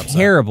really upset.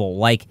 Terrible.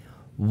 Like,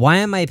 why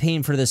am I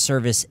paying for this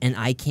service and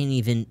I can't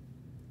even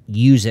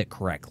use it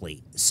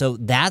correctly? So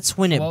that's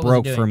when it What was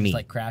broke doing? for Just, me.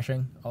 like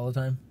crashing all the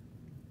time.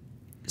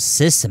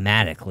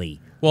 Systematically.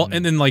 Well,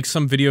 and then like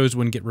some videos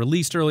wouldn't get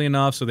released early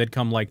enough, so they'd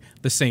come like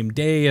the same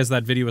day as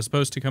that video was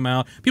supposed to come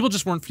out. People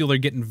just weren't feel they're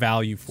getting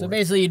value for So it.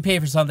 basically, you'd pay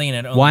for something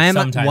and it only Why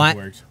sometimes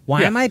works.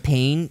 Why Yeah. am I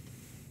paying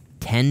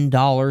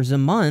 $10 a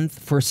month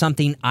for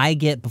something I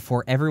get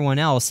before everyone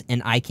else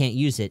and I can't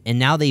use it? And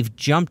now they've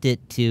jumped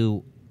it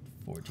to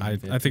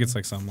 14, I think it's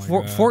like something like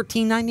that.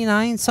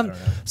 $14.99, don't know.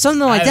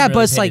 something I like haven't that. really But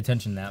it's paid like,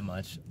 attention that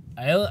much.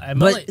 I'm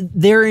but only,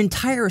 their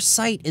entire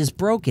site is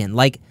broken.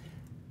 Like,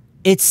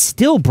 it's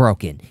still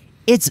broken.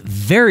 It's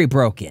very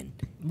broken.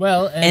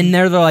 well, and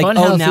they're like,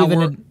 Funhouse oh, now even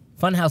we're-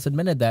 Funhouse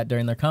admitted that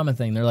during their comment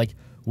thing. They're like,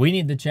 we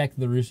need to check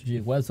the Rooster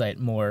Teeth website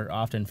more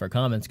often for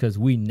comments because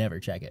we never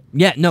check it.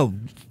 Yeah, no.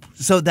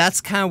 So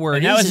that's kind of where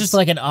And it that is. was just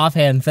like an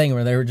offhand thing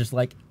where they were just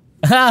like,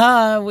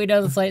 ha, we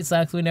know the site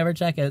sucks. We never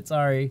check it.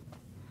 Sorry.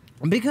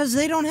 because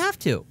they don't have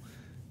to.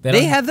 They They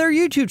don't- have their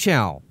YouTube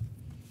channel.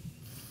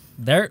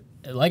 They're,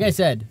 like I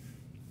said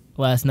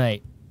last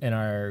night in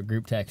our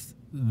group text,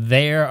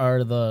 there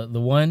are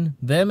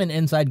them and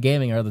Inside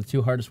Gaming are the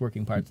two hardest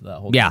working parts of that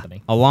whole Yeah,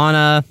 company.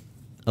 Alana,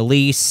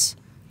 Elise,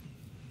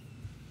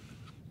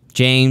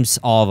 James,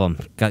 all of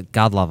them.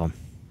 God love them.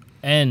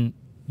 And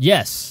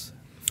yes,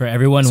 for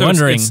everyone So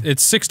wondering,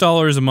 it's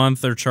 $6 a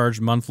month. They're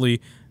charged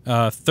monthly.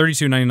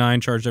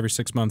 $32.99 charged every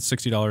 6 months.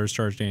 $60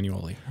 charged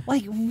annually.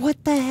 Like,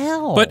 what the if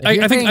hell? But I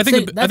you're think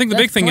paying the big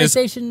that's thing is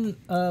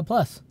PlayStation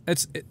Plus.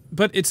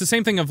 but it's the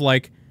same thing of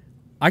like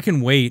I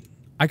can wait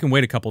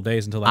a couple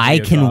days until that I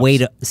video can drops.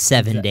 wait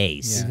 7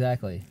 days.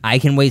 Exactly. I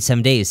can wait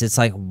 7 days. It's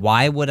like,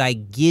 why would I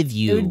give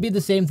you? It would be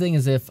the same thing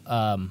as if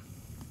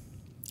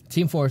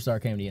Team 4-Star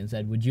came to you and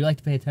said, would you like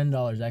to pay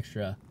 $10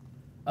 extra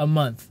a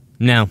month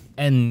No.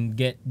 and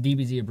get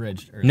DBZ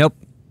abridged? Nope.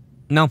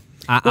 No.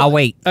 I'll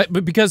wait. But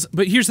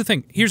here's the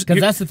thing. Because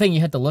that's the thing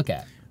you have to look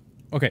at.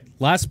 Okay,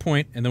 last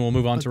point, and then we'll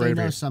move on But to they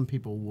Raider. know some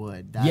people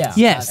would. Yeah.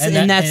 Yes, And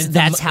and that- and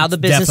that's it's how the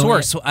it's business definitely-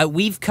 works. So,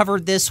 we've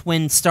covered this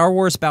when Star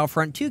Wars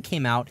Battlefront 2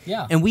 came out,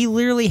 Yeah. and we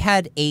literally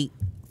had a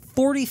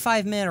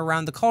 45-minute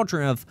around the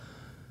cauldron of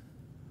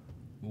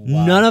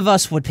none of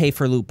us would pay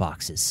for loot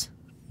boxes.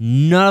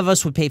 None of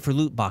us would pay for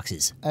loot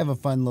boxes. I have a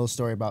fun little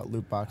story about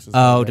loot boxes.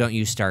 Oh, later. don't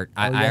you start.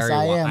 Oh, yes,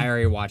 I am. I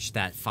already watched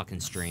that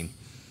fucking stream.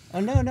 Oh,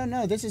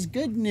 no. This is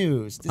good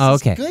news. This Oh,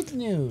 is okay. good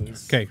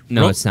news. Okay,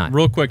 No, it's not.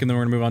 Real quick, and then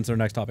we're gonna move on to our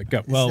next topic.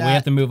 Go. Well, we that-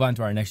 have to move on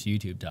to our next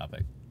YouTube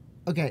topic.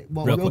 Okay,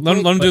 well, Real real quick.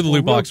 quick. Let him do the loot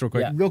real- box real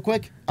quick. yeah. Real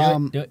quick.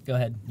 Do it. Go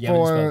ahead. You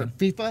haven't For spoken.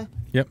 FIFA,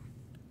 Yep.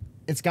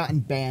 it's gotten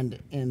banned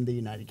in the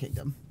United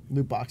Kingdom.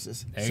 Loot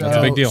boxes. There you So, go. That's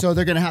a big deal. So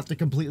they're going to have to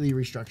completely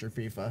restructure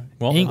FIFA.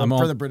 Well, Eng- I'm all,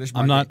 for the British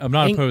I'm not. market. I'm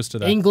not Eng- opposed to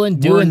that. England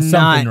We're doing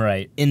something not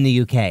right. in the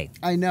UK.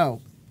 I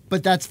know,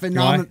 but that's why?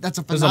 phenomenal. That's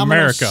a This is phenomenal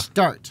America.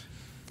 start.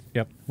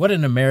 Yep. What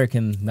an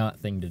American not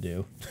thing to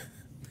do.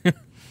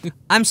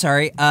 I'm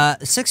sorry.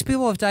 6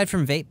 people have died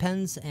from vape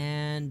pens,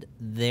 and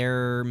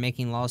they're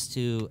making laws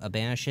to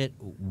abolish it.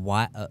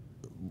 Why?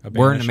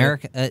 We're in Abanish it?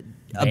 America.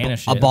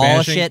 Banish it.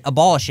 Abolish Banishing? it.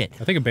 Abolish it.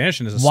 I think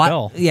abanishing is a What?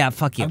 spell. Yeah,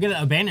 fuck you. I'm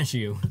gonna banish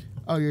you.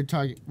 Oh, we're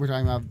talking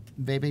about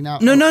vaping now.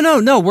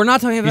 No. We're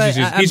not talking about. He's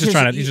just- I'm he's just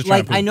trying to- he's just trying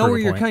like to I know prove where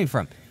a you're point. coming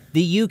from.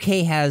 The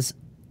UK has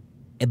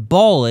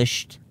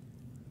abolished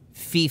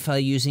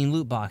FIFA using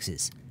loot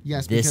boxes.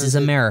 Yes, this because is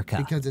America.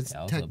 because it's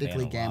Yeah, also ban technically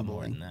a lot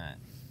more gambling. than that.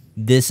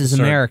 This is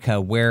Sir.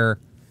 America, where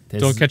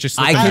Don't catch you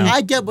I slipping. can-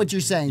 I get what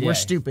you're saying. Yeah. We're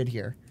stupid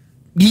here.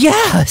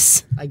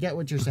 yes, I get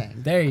what you're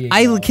saying. There you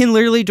I go. can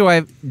literally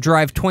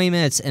drive 20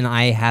 minutes and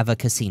I have a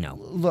casino.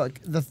 Look,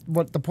 the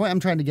point I'm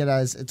trying to get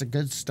at is it's a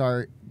good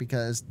start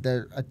because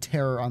they're a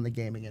terror on the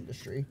gaming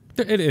industry.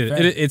 It is.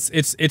 Fair.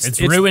 It's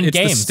ruined it's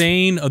the games.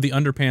 stain of the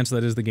underpants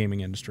that is the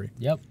gaming industry.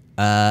 Yep.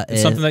 It's If,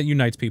 something that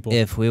unites people.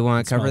 if we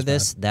want It to cover smells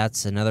this,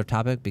 that's another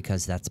topic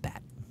because that's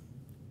bad.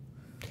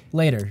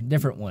 Later,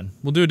 different one.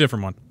 We'll do a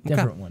different one.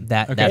 Different one.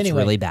 That's Anyway,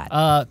 really bad.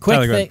 Tyler,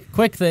 go ahead.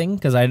 Quick thing,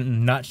 because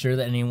I'm not sure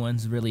that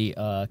anyone's really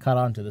caught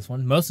on to this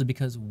one. Mostly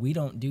because we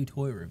don't do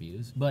toy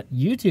reviews, but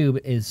YouTube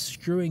is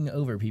screwing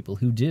over people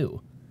who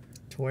do.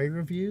 Toy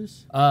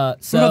reviews?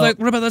 So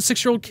What about that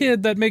 6-year-old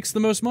kid that makes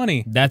the most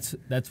money? that's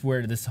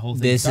where this whole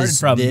thing This started is-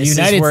 from. The this is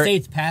United where-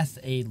 States passed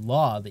a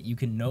law that you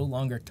can no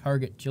longer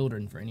target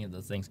children for any of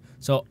those things.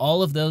 So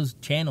all of those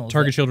channels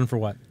Target that- children for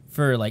what?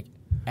 for like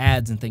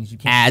ads and things, you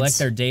can't Ads, collect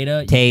their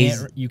data.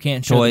 Tase, you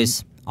can't show toys,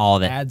 them all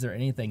of it. ads or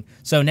anything.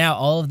 So now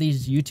all of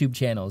these YouTube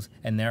channels,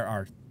 and there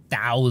are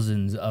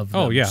thousands of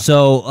them. Oh yeah.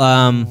 So,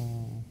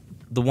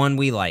 the one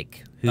we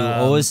like, who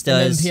always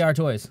does, NPR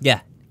Toys.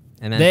 yeah,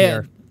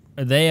 MNPR.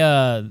 They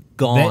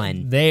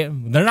Gone. They're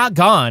not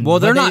gone. Well,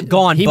 they're but not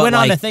gone, He but, went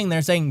on a like- thing.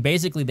 They're saying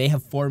basically they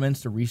have 4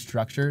 months to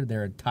restructure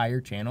their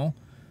entire channel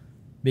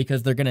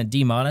because they're going to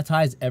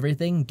demonetize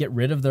everything, get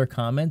rid of their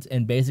comments,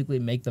 and basically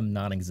make them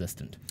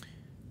non-existent.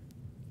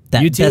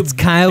 YouTube That's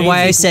kind of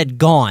why I basically- said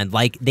gone.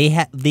 Like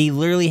they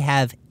literally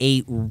have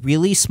a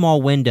really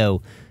small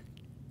window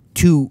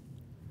to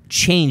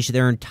change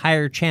their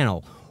entire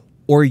channel,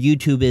 or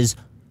YouTube is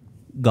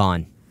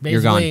gone.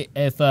 You're gone.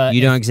 Basically, if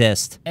You don't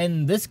exist.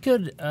 and this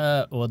could,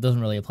 well, it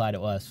doesn't really apply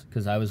to us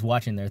because I was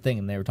watching their thing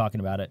and they were talking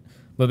about it.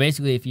 But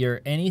basically, if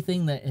you're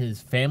anything that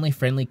is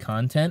family-friendly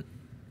content,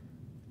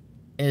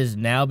 is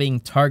now being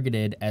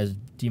targeted as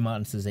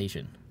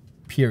demonetization.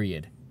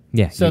 Period.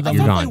 Yeah, So you- the- I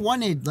you're thought they gone.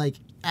 wanted like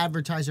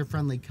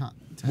advertiser-friendly content.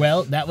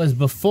 Well, that was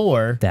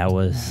before That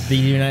was the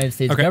United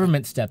States Okay.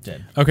 government stepped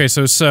in. Okay,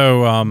 so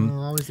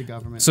Always the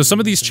government. So some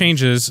of these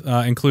changes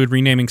include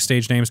renaming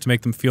stage names to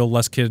make them feel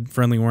less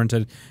kid-friendly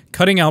oriented,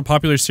 cutting out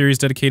popular series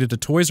dedicated to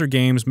toys or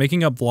games,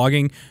 making up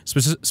vlogging,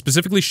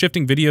 specifically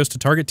shifting videos to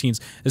target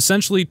teens.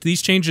 Essentially,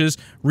 these changes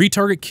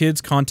retarget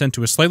kids' content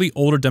to a slightly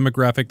older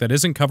demographic that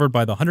isn't covered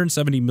by the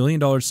 $170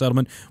 million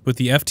settlement with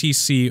the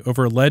FTC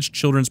over alleged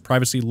children's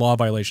privacy law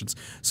violations.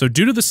 So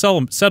due to the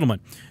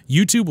settlement,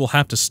 YouTube will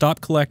have to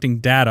stop collecting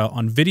data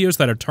on videos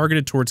that are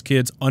targeted towards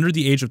kids under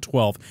the age of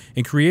 12,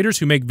 and creators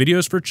who make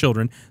videos for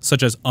children,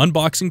 such as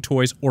unboxing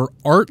toys or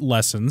art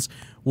lessons,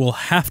 will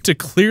have to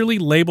clearly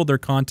label their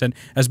content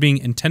as being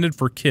intended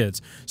for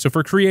kids. So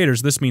for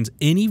creators, this means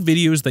any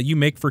videos that you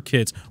make for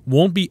kids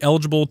won't be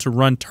eligible to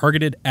run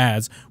targeted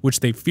ads, which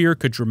they fear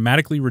could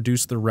dramatically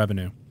reduce their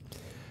revenue.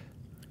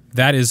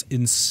 That is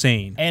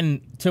insane.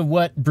 And to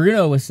what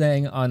Bruno was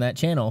saying on that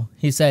channel,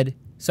 he said,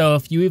 so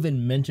if you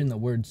even mention the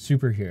word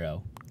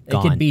superhero, it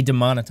Gone. could be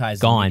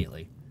demonetized Gone.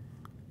 immediately.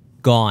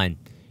 gone.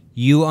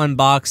 You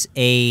unbox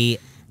a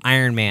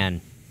Iron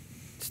Man.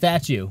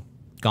 Statue.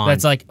 Gone.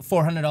 That's like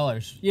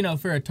 $400. You know,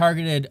 for a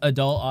targeted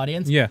adult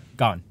audience. Yeah.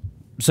 Gone.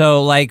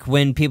 So like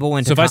when people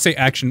went So to if I say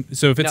action,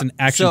 so if it's No, an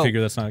action so-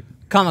 figure, that's not.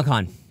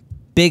 Comic-Con,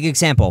 big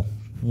example.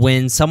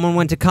 When someone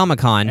went to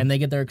Comic-Con, And they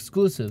get their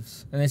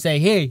exclusives. And they say,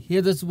 hey,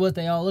 here, this is what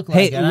they all look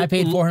like. And I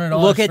paid $400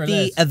 look for at the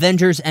this.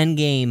 Avengers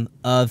Endgame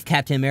of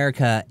Captain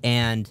America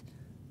and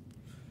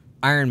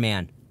Iron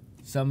Man.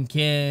 Some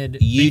kid.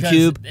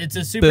 YouTube, because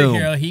it's a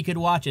superhero. He could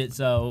watch it,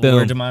 so Boom.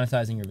 we're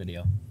demonetizing your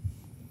video.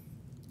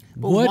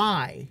 But What?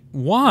 why?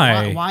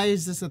 Why? Why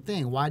is this a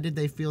thing? Why did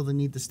they feel the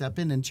need to step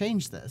in and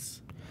change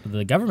this?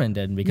 The government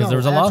did because No, there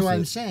was a that's lawsuit. what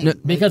I'm saying. No,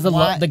 Because Like,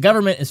 why- the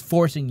government is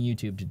forcing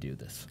YouTube to do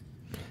this.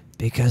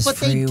 Because But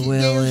they free d- will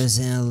there's- is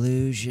an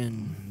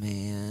illusion,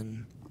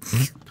 man.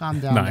 Calm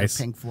down, Nice.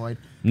 there, Pink Floyd.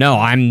 No,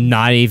 I'm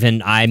not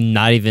even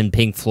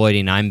Pink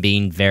Floyding. I'm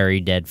being very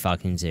dead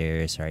fucking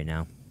serious right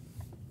now.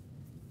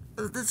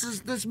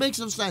 This makes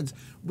no sense.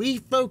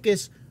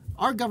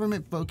 Our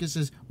government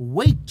focuses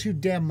way too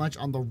damn much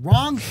on the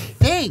wrong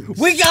things.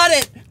 We got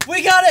it!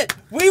 We got it!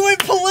 We went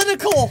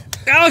political!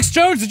 Alex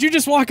Jones, did you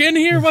just walk in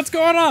here? What's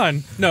going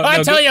on? No, I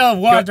no, tell go- you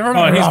what, Go,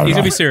 oh, he's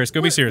gonna be serious.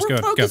 Go be serious. We're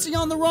Go. Go. focusing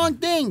on the wrong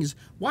things.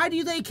 Why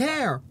do they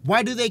care?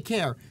 Why do they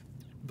care?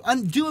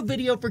 Do a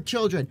video for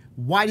children.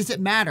 Why does it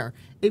matter?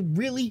 It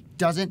really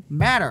doesn't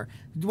matter.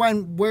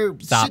 When we're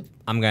Stop.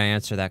 I'm going to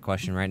answer that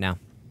question right now.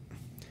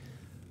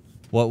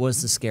 What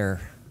was the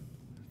scare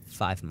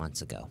 5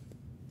 months ago?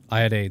 I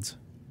had AIDS.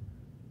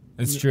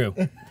 It's true.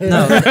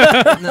 No,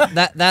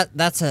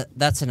 that's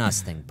an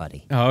us thing,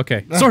 buddy. Oh,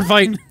 okay. Sword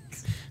fight.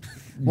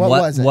 What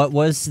was it? What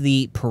was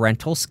the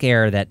parental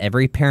scare that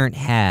every parent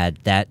had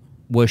that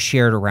was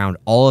shared around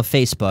all of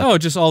Facebook? Oh,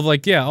 just all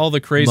like all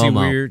the crazy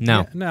Momo. weird.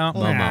 No. Yeah, no.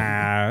 Momo.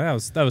 Nah,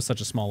 that was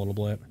such a small little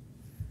blip.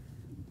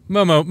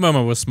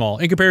 Momo was small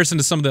in comparison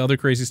to some of the other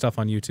crazy stuff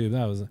on YouTube.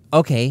 That was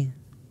Okay,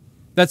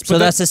 that's so but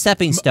that's a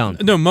stepping stone.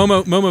 No,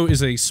 Momo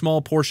is a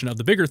small portion of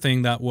the bigger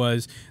thing that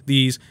was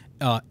these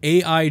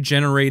AI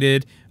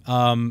generated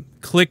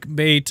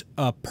clickbait,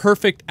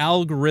 perfect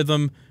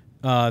algorithm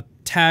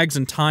tags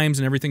and times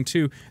and everything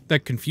too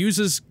that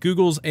confuses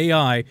Google's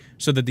AI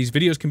so that these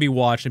videos can be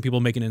watched and people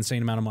make an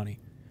insane amount of money.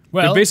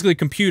 Well- They're basically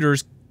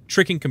computers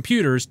tricking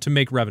computers to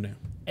make revenue.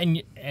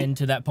 And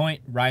to that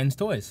point, Ryan's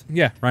Toys.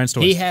 Yeah, Ryan's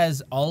Toys. He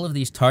has all of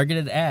these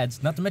targeted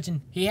ads. Not to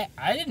mention,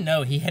 I didn't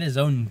know he had his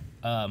own.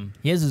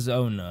 He has his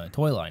own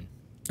toy line.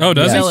 Oh,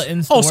 does Sell he? it in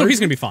Oh, so stores. he's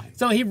gonna be fine.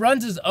 So he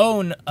runs his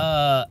own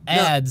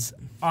ads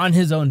on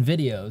his own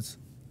videos,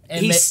 and,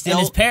 He's and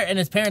his still- and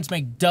his parents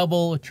make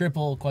double,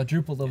 triple,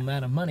 quadruple the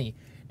amount of money.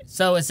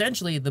 So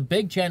essentially, the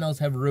big channels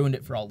have ruined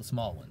it for all the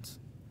small ones.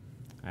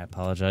 I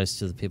apologize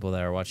to the people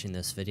that are watching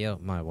this video.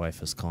 My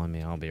wife is calling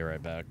me. I'll be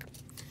right back.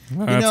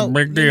 That's a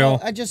big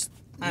deal.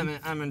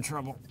 I'm in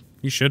trouble.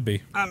 You should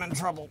be. I'm in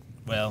trouble.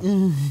 Well,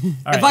 all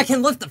If right. I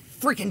can lift the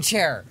freaking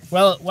chair.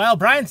 Well, while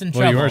Brian's in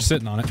Well, trouble. you are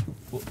sitting on it.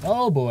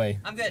 Oh boy,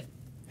 I'm good.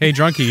 Hey,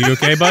 Drunky, you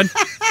okay, bud?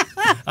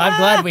 I'm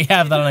glad we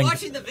have that on.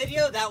 Watching the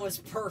video, that was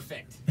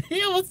perfect.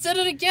 He almost said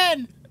it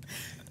again.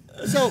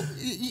 So,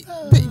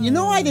 you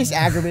know why this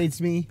aggravates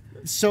me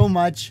so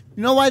much?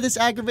 You know why this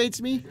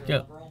aggravates me?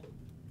 Go.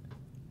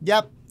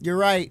 Yep, you're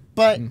right.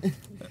 But,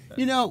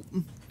 you know,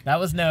 That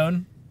was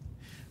known.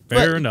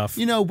 Fair but, enough.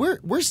 You know,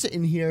 we're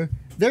sitting here,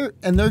 they're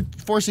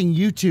forcing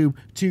YouTube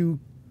to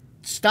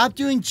stop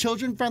doing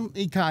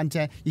children-friendly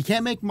content. You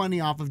can't make money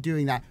off of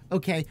doing that.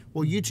 Okay,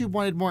 well, YouTube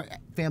wanted more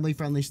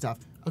family-friendly stuff.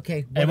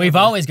 Okay, And we've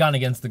whatever. always gone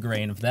against the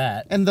grain of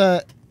that. And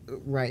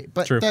right,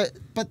 but True.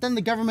 but then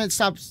the government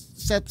steps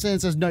in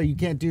and says, no, you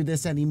can't do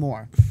this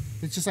anymore.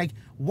 It's just like,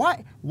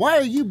 Why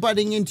are you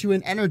butting into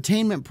an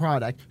entertainment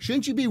product?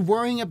 Shouldn't you be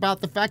worrying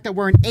about the fact that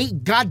we're in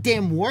 8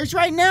 goddamn wars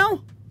right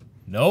now?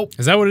 Nope.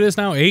 Is that what it is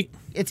now? 8?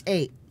 It's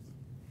 8.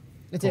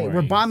 It's Boring. 8.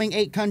 We're bombing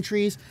 8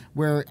 countries.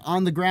 We're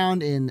on the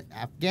ground in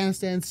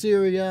Afghanistan,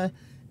 Syria,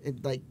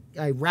 like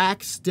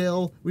Iraq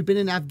still. We've been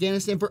in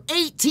Afghanistan for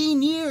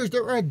 18 years.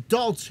 There are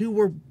adults who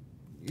were...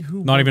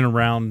 Not even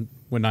around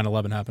when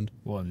 9/11 happened.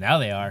 Well, now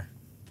they are.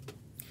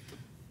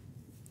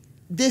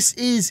 This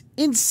is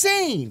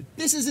insane.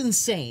 This is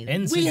insane.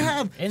 We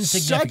have such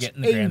insignificant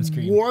in the grand a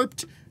scheme.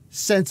 warped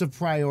sense of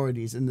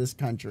priorities in this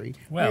country.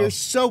 Well- We are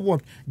so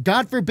warped.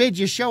 God forbid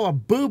you show a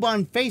boob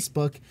on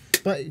Facebook,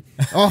 but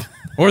oh,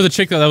 Or the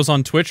chick that was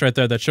on Twitch right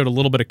there that showed a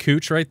little bit of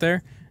cooch right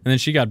there, and then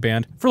she got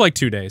banned for like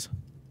 2 days.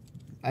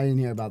 I didn't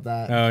hear about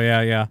that. Oh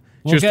yeah, yeah. She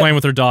We'll was get- playing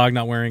with her dog,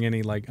 not wearing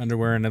any like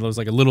underwear, and there was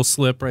like a little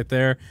slip right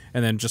there,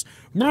 and then just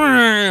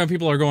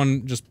people are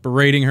going just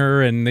berating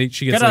her, and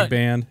she gets like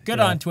banned. Good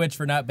Yeah. on Twitch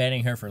for not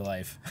banning her for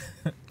life.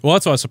 Well,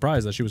 that's why I was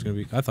surprised that she was going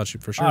to be. I thought she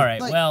for sure. All right,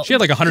 Like- well, She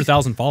had like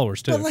 100,000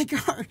 followers too. But like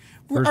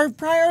our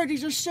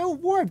priorities are so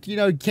warped. You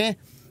know, you can't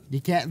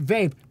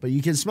vape, but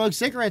you can smoke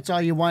cigarettes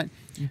all you want.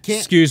 You can't.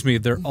 Excuse me,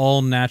 they're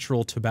all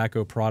natural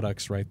tobacco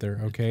products right there.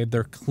 Okay,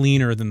 they're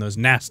cleaner than those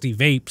nasty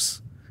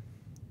vapes.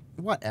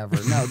 Whatever.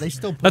 No, they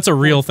still. Put That's a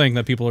real thing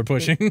that people are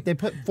pushing. They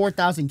put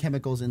 4,000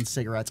 chemicals in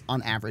cigarettes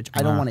on average.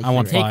 I don't want to. I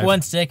want hear it. five. take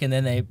one stick and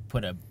then they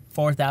put a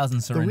 4,000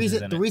 syringes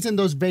in The it. reason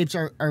those vapes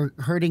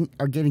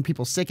are getting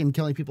people sick and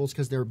killing people is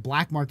because they're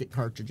black market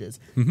cartridges.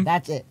 Mm-hmm.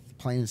 That's it,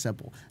 plain and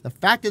simple. The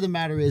fact of the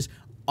matter is,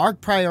 our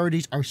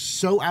priorities are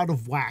so out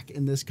of whack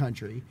in this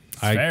country.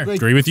 I fair.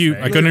 agree with you.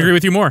 Fair. I couldn't agree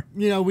with you more.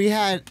 You know, we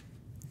had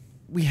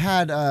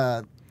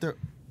what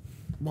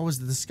was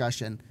the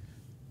discussion?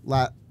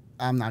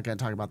 I'm not going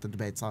to talk about the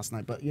debates last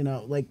night, but you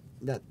know, like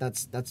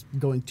that's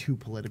going too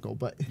political.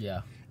 But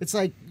Yeah. it's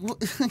like.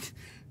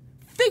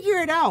 Figure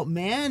it out,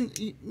 man.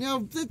 You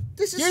know,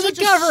 this is You're the such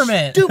a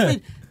government.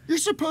 stupid. You're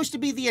supposed to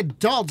be the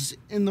adults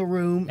in the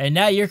room. And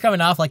now you're coming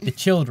off like the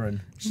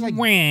children. It's like,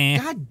 Wah.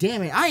 God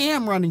damn it! I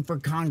am running for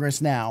Congress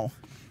now.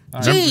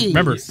 right. Jeez.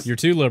 Remember, you're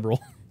too liberal.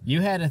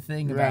 You had a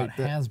thing about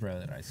Right,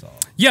 Hasbro that I saw.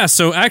 Yeah.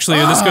 So actually,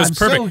 this goes I'm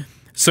perfect.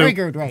 so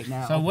triggered right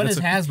now. So what has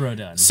Hasbro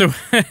done? So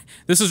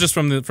this is just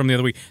from the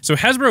other week. So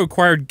Hasbro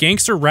acquired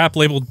gangster rap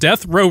label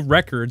Death Row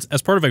Records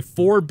as part of a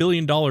 $4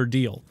 billion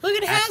deal.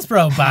 Look at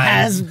Hasbro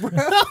buying.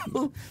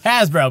 Hasbro.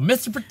 Hasbro,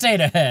 Mr.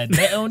 Potato Head.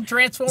 They own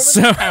Transformers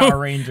and Power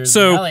Rangers.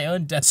 So, now they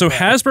own Death so Row.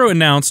 Hasbro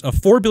announced a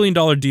 $4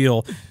 billion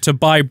deal to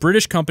buy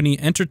British company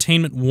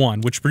Entertainment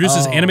One, which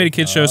produces animated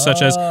kids shows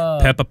such as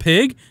Peppa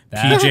Pig,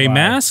 That's PJ why.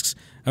 Masks.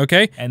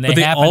 Okay, And they but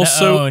they happen to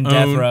also own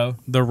Death Row.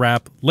 the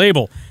rap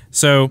label.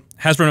 So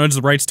Hasbro owns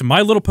the rights to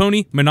My Little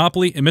Pony,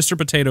 Monopoly, and Mr.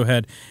 Potato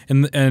Head,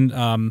 and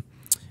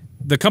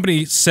the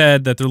company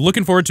said that they're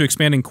looking forward to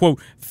expanding, quote,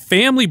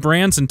 family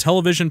brands and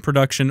television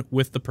production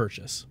with the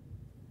purchase.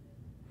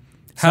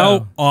 How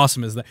So-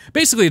 awesome is that?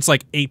 Basically, it's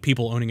like 8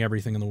 people owning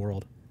everything in the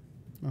world.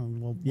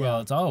 Well, yeah. Well,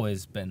 it's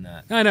always been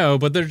that. I know,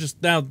 but they're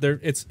just now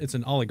it's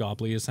an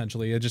oligopoly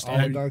essentially. It just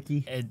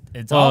Oligarchy.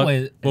 It's well,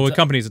 always well, it's, with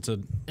companies it's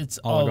an it's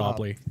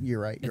oligopoly. You're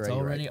right. You're It's right.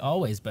 You're already right.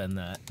 always been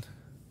that.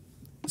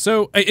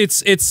 So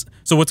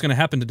so what's going to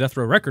happen to Death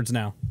Row Records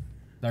now?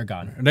 They're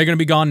gone. Are they going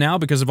to be gone now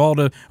because of all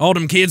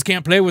them kids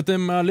can't play with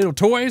them little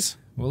toys?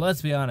 Well,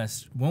 let's be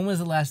honest. When was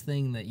the last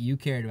thing that you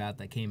cared about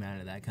that came out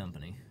of that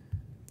company?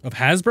 Of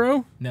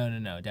Hasbro?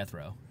 No, Death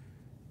Row.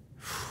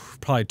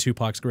 Probably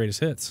Tupac's greatest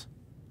hits.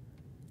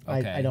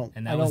 Okay, I don't.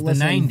 And I that don't was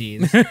the listen.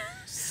 90s.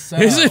 So,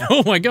 Is it?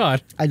 Oh my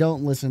god. I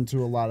don't listen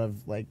to a lot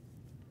of like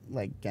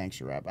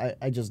gangster rap.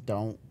 I just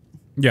don't.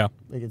 Yeah.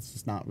 Like it's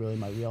just not really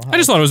my wheelhouse. I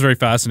just thought it was very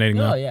fascinating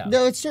though. Oh yeah.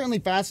 No, it's certainly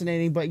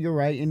fascinating, but you're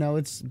right. You know,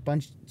 it's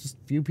just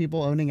few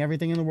people owning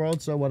everything in the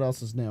world. So what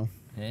else is new?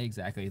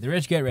 Exactly. The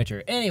rich get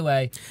richer.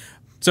 Anyway,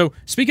 So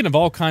speaking of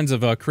all kinds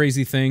of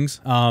crazy things,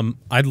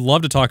 I'd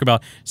love to talk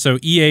about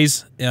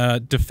EA's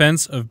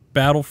defense of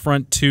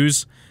Battlefront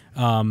 2's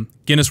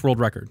Guinness World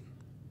Record.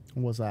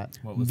 What was that?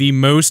 what was The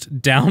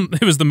most down.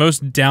 It was the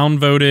most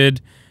downvoted.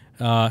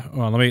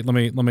 Well, let me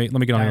get on here.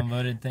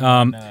 downvoted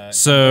thing?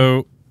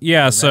 So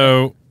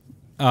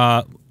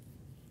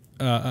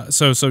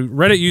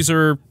Reddit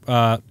user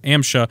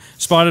Amsha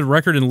spotted a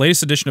record in the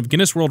latest edition of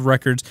Guinness World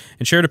Records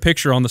and shared a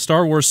picture on the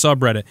Star Wars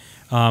subreddit.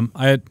 I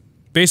had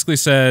basically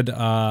said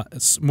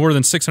it's more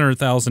than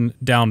 600,000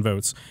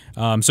 downvotes.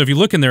 So if you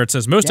look in there, it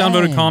says most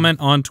downvoted Dang. comment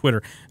on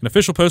Twitter. An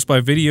official post by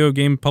video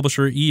game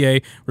publisher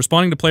EA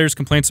responding to players'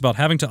 complaints about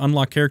having to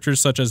unlock characters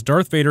such as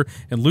Darth Vader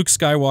and Luke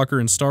Skywalker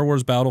in Star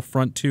Wars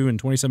Battlefront 2 in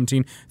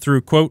 2017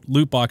 through, quote,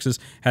 loot boxes,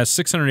 has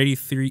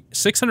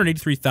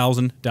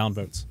 683,000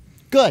 downvotes.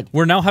 Good.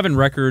 We're now having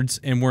records,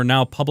 and we're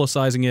now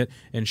publicizing it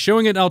and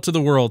showing it out to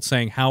the world,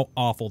 saying how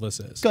awful this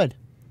is. Good.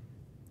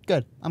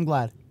 Good. I'm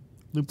glad.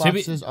 Loot To be-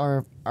 boxes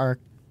are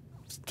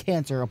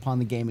cancer upon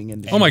the gaming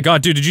industry. Oh my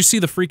god, dude! Did you see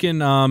the freaking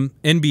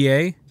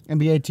NBA?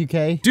 NBA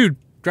 2K. Dude,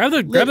 Grab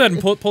that and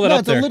pull that no, up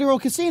it's there. a literal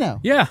casino.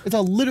 Yeah. It's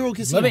a literal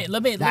casino.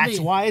 Let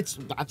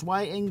That's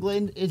why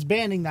England is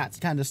banning that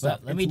kind of stuff.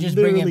 Let me It's just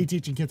literally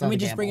teaching kids Let how me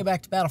to just bring it gamble.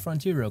 back to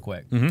Battlefront 2 real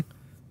quick. Mm-hmm.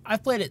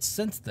 I've played it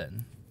since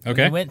then.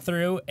 Okay. We went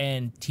through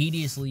and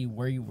tediously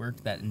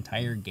reworked that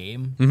entire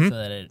game Mm-hmm. so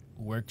that it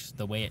works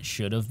the way it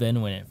should have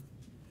been when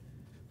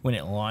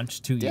it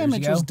launched 2 years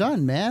Damage ago. was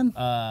done, man.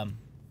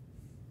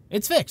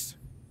 It's fixed.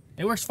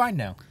 It works fine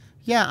now.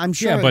 Yeah, I'm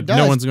sure. Yeah, but it does.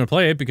 no one's going to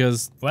play it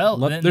because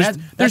Then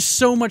there's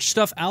so much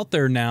stuff out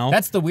there now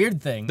That's the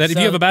weird thing. that if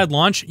you have a bad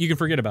launch, you can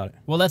forget about it.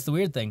 Well, that's the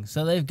weird thing.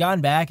 So they've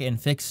gone back and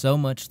fixed so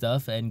much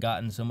stuff and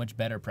gotten so much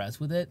better press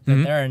with it that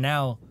Mm-hmm. there are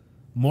now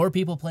more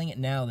people playing it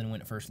now than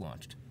when it first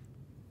launched.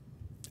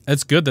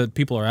 It's good that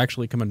people are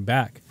actually coming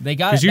back. They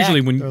got because it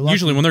usually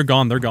back. when they're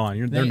gone, they're gone.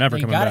 They're never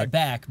they coming got back. it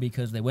back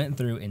because they went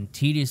through and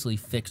tediously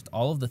fixed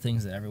all of the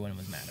things that everyone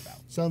was mad about.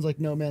 Sounds like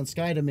No Man's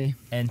Sky to me.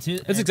 It's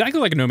exactly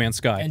like a No Man's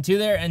Sky. And to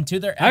their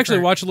I actually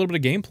effort- watched a little bit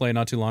of gameplay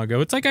not too long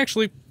ago. It's like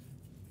actually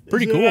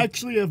pretty Is it cool.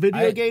 actually a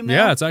video game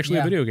now? Yeah, it's actually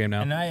Yeah. a video game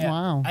now. And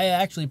Wow. I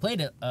actually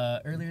played it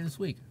earlier this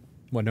week.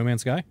 What, No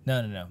Man's Sky?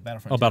 No,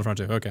 Battlefront. Oh, 2. Battlefront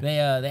 2. Okay. They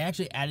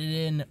actually added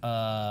in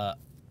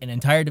an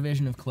entire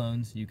division of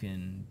clones. You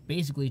can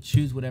basically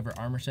choose whatever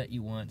armor set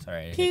you want.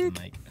 Sorry, I hit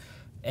the mic.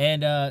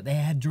 And they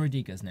had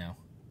droidekas now.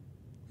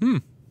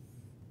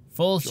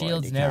 Full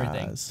shields and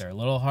everything. Droidekas. They're a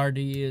little hard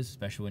to use,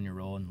 especially when you're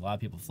rolling. A lot of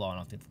people falling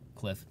off the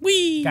cliff.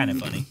 Whee! Kind of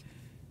funny.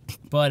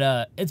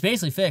 But it's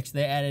basically fixed.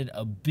 They added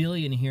 1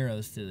 billion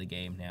heroes to the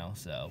game now,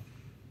 so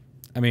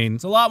I mean,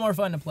 it's a lot more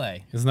fun to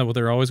play. isn't that what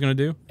they're always going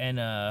to do? And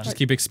Just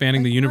keep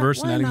expanding the universe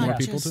and Why adding not more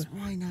people to it?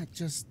 Why not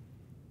just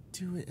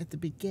do it at the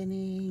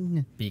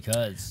beginning?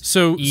 because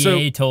So-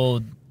 EA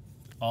told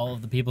all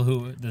of the people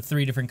the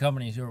 3 different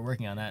companies who were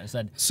working on that and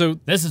said, So,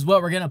 this is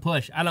what we're going to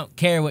push. I don't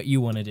care what you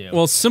want to do.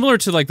 well, similar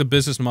to like the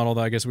business model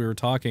that I guess we were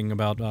talking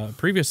about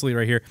previously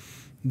right here,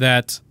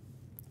 that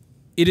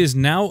it is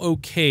now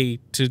okay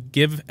to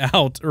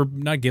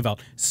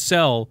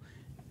sell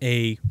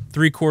a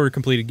 3/4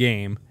 completed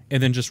game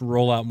and then just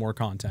roll out more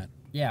content.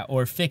 yeah,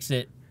 or fix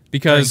it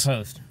Because during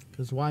post.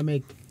 Because why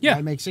make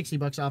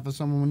 $60 off of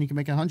someone when you can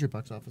make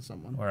 $100 off of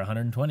someone? Or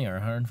 120 or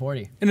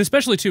 140. and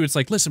especially too, it's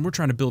like, listen, we're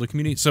trying to build a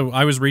community. So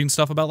I was reading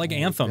stuff about like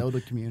Anthem. Build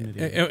a community.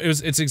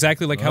 It's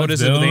exactly like how it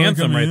Let's is with build a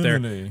Anthem right there.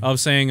 community. Of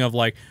saying of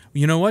like,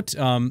 you know what,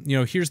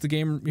 here's the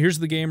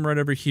game right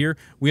over here.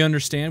 We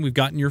understand, we've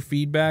gotten your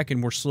feedback,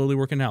 and we're slowly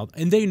working out.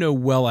 And they know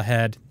well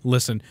ahead.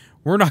 Listen,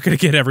 we're not going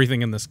to get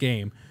everything in this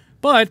game,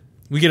 but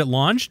we get it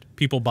launched,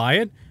 people buy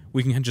it.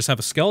 We can just have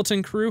a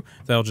skeleton crew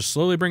that'll just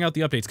slowly bring out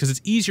the updates because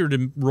it's easier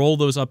to roll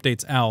those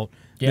updates out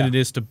than it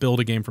is to build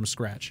a game from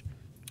scratch.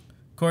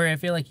 Corey, I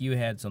feel like you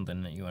had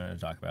something that you wanted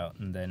to talk about,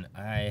 and then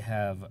I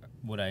have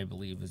what I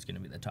believe is going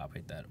to be the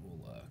topic that will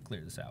clear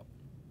this out.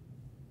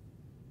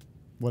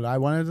 What I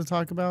wanted to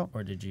talk about?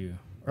 Or did you?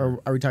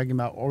 Or are we talking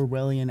about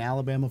Orwellian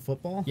Alabama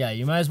football? Yeah,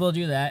 you might as well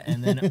do that,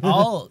 and then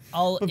I'll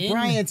But end,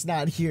 Bryant's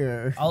not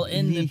here. I'll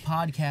end the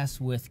podcast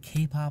with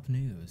K-pop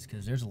news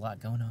because there's a lot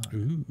going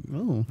on.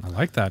 Ooh. I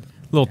like that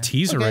little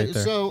teaser Okay, right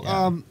there. so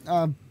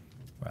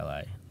While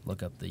I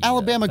look up the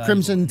Alabama valuable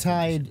Crimson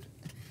information. Tide,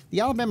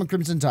 the Alabama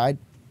Crimson Tide,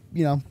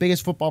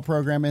 biggest football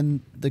program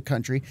in the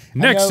country.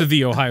 Next to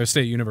the Ohio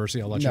State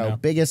University, I'll let you know.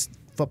 biggest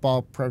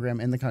football program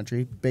in the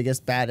country,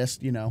 biggest,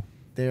 baddest,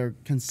 They're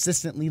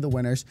consistently the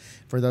winners.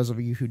 For those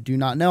of you who do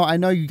not know, I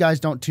know you guys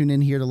don't tune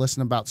in here to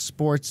listen about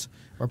sports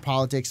or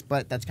politics,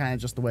 but that's kind of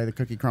just the way the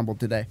cookie crumbled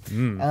today.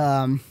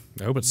 I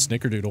hope it's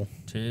Snickerdoodle.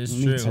 Tis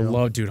Me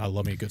true. too. I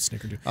love me a good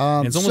Snickerdoodle.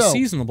 And it's almost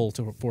seasonable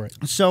for it.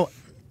 So,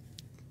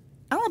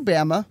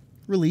 Alabama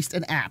released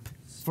an app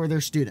for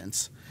their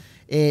students.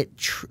 It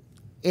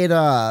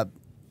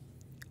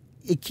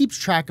keeps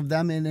track of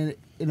them in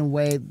a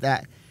way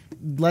that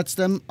lets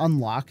them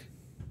unlock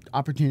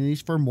opportunities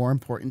for more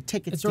important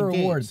tickets. It's to a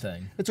reward games.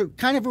 thing. It's a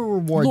kind of a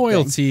reward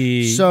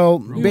Loyalty. thing. So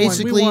We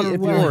basically, want to if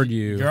reward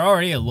you're, you. You're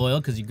already a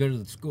loyal because you go to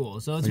the school,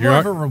 so it's You're more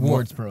of a al-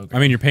 rewards program. I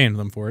mean, you're paying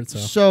them for it, so.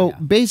 So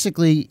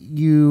basically,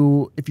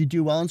 if you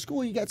do well in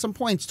school, you get some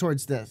points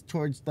towards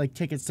like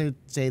tickets to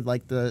say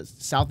like the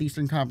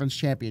Southeastern Conference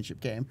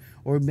Championship game,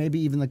 or maybe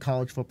even the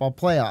college football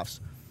playoffs.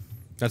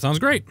 That sounds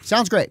great.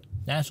 Sounds great.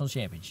 National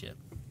championship.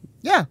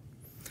 Yeah.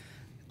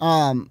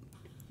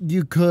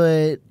 You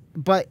could,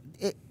 but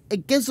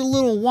it gets a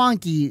little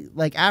wonky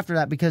like after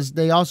that because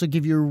they also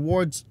give you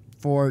rewards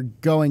for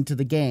going to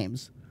the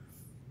games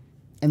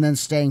and then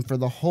staying for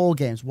the whole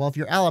games. Well, if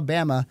you're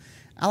Alabama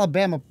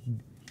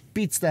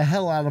beats the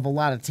hell out of a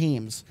lot of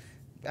teams.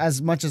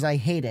 As much as I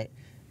hate it,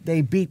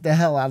 they beat the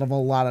hell out of a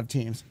lot of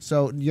teams.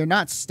 So you're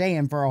not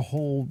staying for a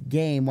whole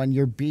game when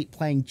you're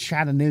playing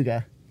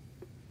Chattanooga.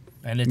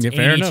 And it's Yeah,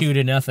 fair 82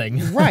 to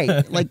nothing.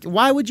 Right. Like,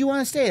 why would you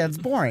want to stay? That's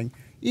boring.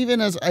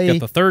 Even as a Got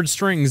the third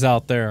strings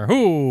out there.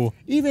 Ooh.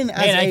 even as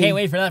Man, I a can't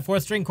wait for that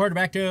fourth string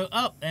quarterback to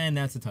and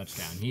that's a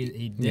touchdown.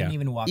 He didn't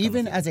even walk.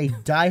 even on the as a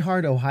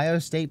diehard Ohio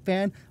State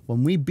fan,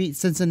 when we beat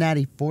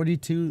Cincinnati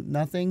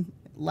 42-0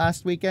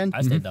 last weekend,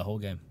 I stayed the whole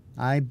game.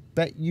 I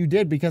bet you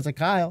did because of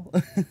Kyle.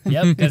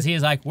 Yep, because he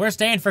was like, "We're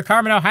staying for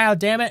Carmen, Ohio,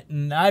 damn it,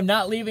 and I'm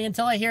not leaving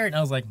until I hear it." And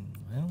I was like,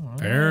 well, all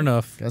Fair right.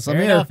 enough. Guess I'm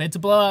Fair here. enough. It's a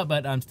blowout,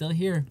 but I'm still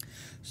here.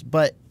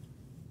 But,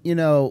 you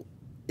know,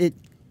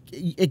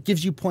 it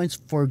gives you points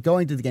for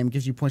going to the game. It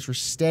gives you points for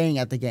staying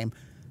at the game.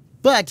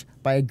 But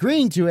by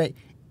agreeing to it,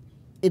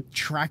 it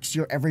tracks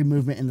your every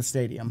movement in the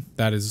stadium.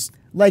 That is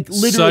Like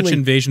literally, such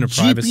invasion of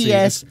privacy.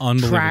 GPS It's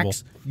unbelievable.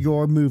 tracks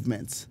your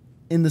movements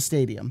in the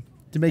stadium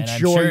to make And I'm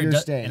sure it you're do-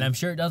 staying. And I'm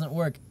sure it doesn't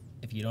work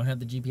if you don't have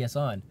the GPS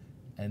on,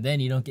 and then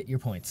you don't get your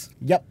points.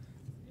 Yep.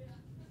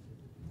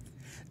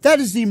 That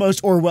is the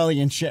most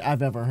Orwellian shit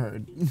I've ever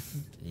heard.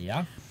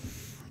 Yeah.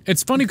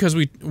 It's funny because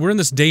we're in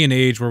this day and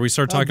age where we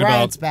start talking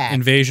Bryant's about back.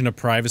 invasion of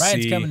privacy.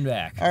 Bryant's coming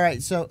back. All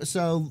right, so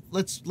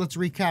let's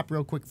recap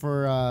real quick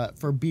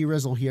for B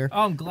Rizzle here.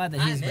 Oh, I'm glad that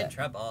he's I'm in back.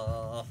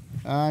 trouble.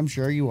 I'm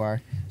sure you are.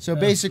 So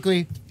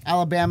basically,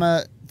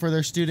 Alabama, for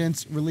their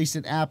students, released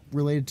an app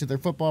related to their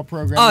football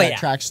program Oh, that yeah.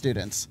 tracks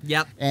students.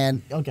 Yep.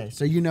 And okay,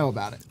 so you know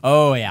about it.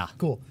 Oh, yeah.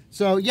 Cool.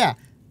 So yeah,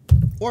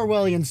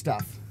 Orwellian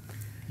stuff.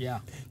 Yeah.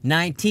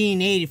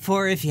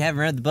 1984. If you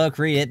haven't read the book,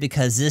 read it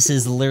because this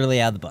is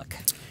literally out of the book.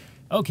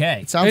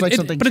 Okay. Sounds like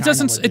something. but it China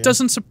doesn't. would It do.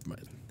 doesn't.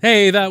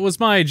 Hey, that was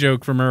my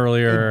joke from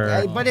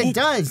earlier. But it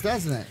does,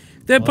 doesn't it?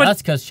 That- Well, but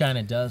that's because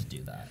China does do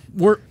that.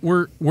 we're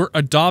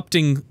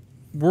adopting.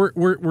 We're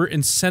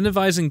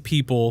incentivizing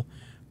people,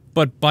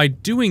 but by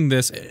doing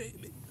this,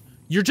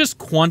 you're just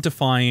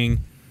quantifying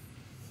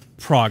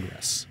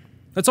progress.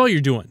 That's all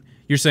you're doing.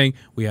 You're saying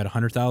we had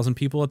 100,000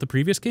 people at the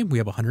previous game. We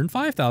have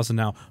 105,000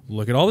 now.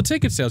 Look at all the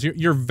ticket sales.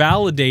 You're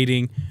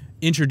validating,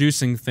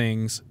 introducing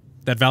things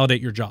that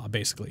validate your job,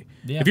 basically.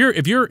 Yeah.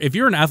 If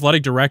you're an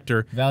athletic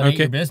director, Validate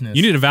your business.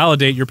 you need to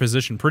validate your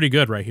position pretty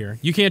good right here.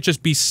 You can't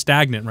just be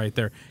stagnant right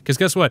there. Because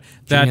guess what?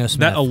 Geno That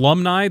Smith.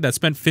 alumni that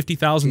spent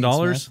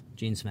 $50,000.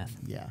 Gene Smith.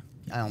 Yeah,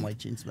 I don't like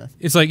Gene Smith.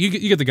 It's like you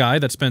get the guy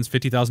that spends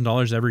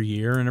 $50,000 every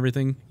year and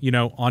everything,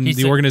 on He's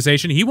the a-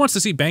 organization. He wants to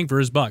see bang for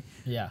his buck.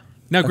 Yeah.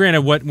 Now,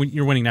 granted, when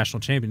you're winning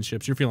national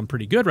championships, you're feeling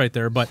pretty good right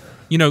there. But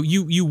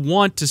you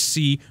want to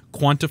see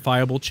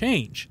quantifiable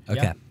change.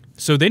 Okay. Yeah.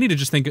 So they need to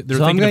just think. They're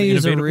So I'm thinking of going to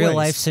use a innovative real ways.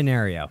 life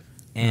scenario.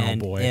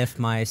 And boy. if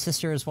my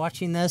sister is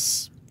watching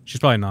this, She's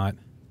probably not.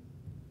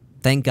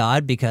 thank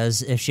God,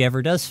 because if she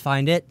ever does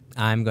find it,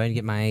 I'm going to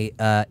get my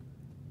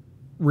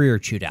rear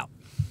chewed out.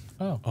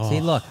 Oh.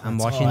 See, look, I'm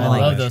watching I the love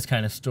language. those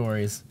kind of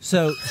stories.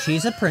 So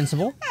she's a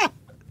principal.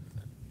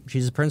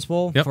 She's a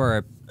principal Yep. for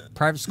a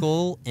private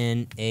school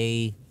in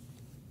a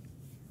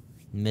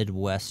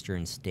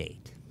Midwestern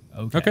state.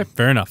 Okay,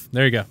 fair enough.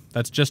 There you go.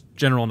 That's just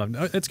general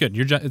enough. It's good.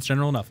 It's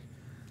general enough.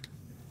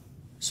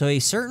 So a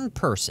certain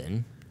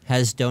person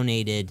has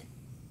donated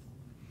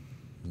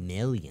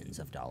millions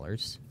of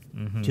dollars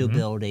to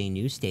build a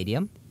new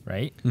stadium,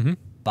 Right?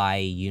 buy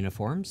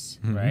uniforms,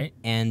 Right?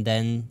 and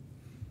then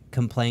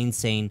complain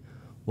saying,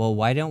 well,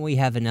 why don't we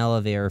have an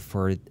elevator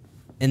for...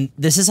 And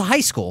this is a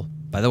high school,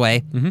 by the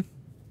way.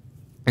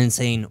 And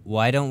saying,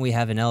 why don't we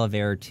have an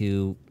elevator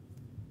to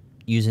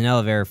use an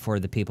elevator for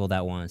the people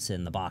that want to sit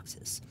in the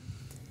boxes?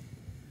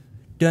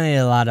 Donate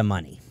a lot of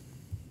money.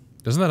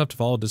 Doesn't that have to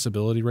follow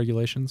disability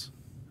regulations?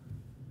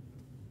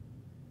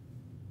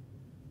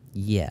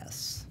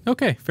 Yes.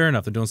 Okay, fair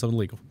enough. They're doing something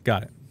legal.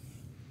 Got it.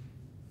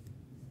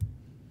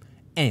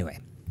 Anyway,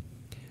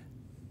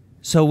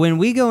 so when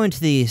we go into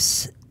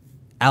this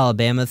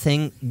Alabama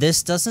thing,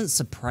 this doesn't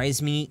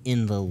surprise me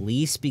in the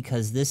least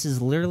because this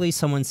is literally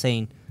someone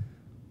saying,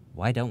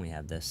 why don't we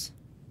have this?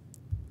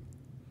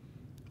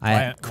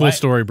 Cool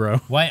story, bro.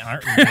 Why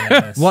aren't we doing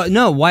this? Well,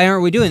 no, why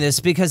aren't we doing this?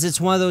 Because it's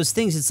one of those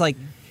things. It's like,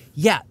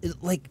 yeah,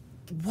 like,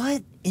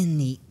 what in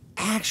the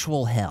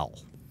actual hell?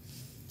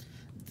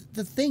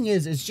 The thing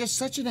is, it's just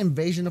such an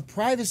invasion of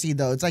privacy,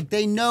 though. It's like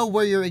they know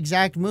where your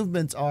exact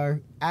movements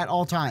are at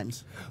all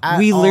times. At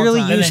We all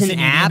literally times. Then use they an send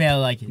you an app. email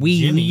like, we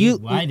Jimmy, u-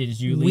 why did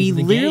you we leave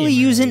the literally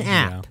game use an early?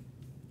 app.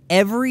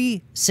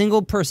 Every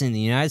single person in the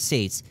United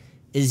States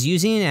is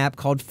using an app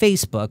called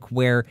Facebook,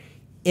 where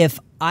if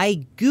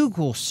I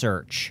Google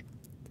search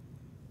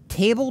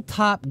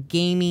tabletop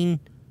gaming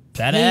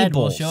That ad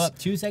will tables, show up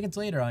 2 seconds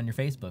later on your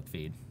Facebook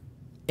feed.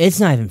 it's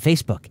not even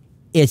Facebook.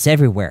 It's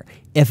everywhere.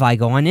 If I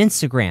go on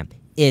Instagram,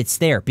 it's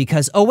there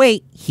because, oh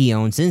wait, he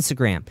owns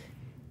Instagram.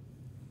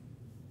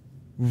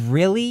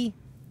 Really?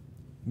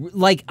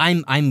 Like,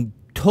 I'm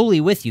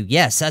totally with you.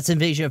 Yes, that's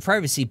invasion of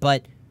privacy,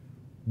 but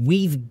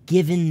we've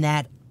given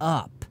that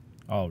up.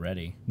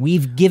 Already.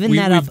 We've given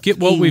that up.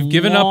 We've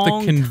given up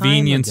long the time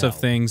convenience of ago.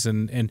 things,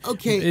 and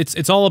Okay.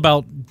 it's all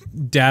about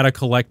data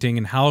collecting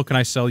and how can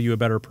I sell you a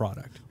better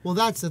product. Well,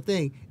 that's the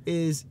thing.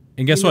 Is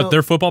And guess you what? know,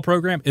 Their football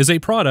program is a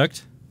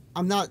product.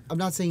 I'm not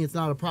saying it's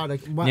not a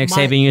product. Nick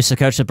Saban used to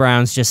coach the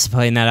Browns. Just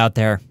putting that out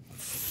there.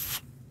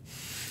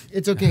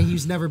 It's okay.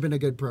 He's never been a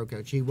good pro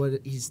coach. It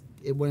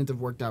wouldn't have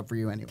worked out for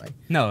you anyway.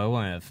 No, it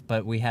wouldn't have.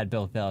 But we had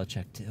Bill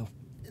Belichick too.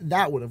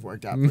 That would have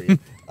worked out for you.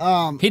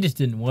 He just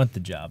didn't want the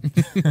job.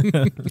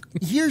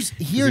 Here's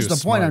was the point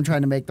smart. I'm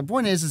trying to make. The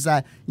point is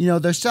that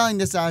they're selling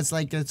this as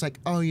like it's like,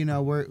 oh,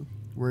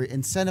 we're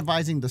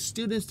incentivizing the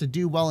students to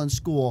do well in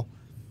school,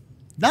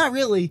 Not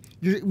really.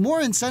 You're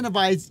more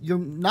incentivized. You're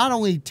not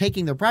only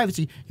taking their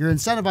privacy, you're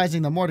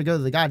incentivizing them more to go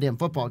to the goddamn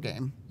football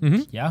game.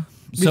 Yeah.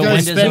 So when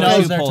does spend all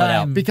OSU of their pull it out?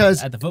 time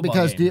Because at the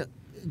football game.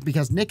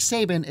 because Nick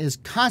Saban is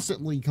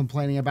constantly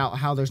complaining about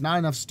how there's not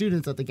enough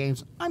students at the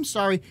games. I'm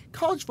sorry,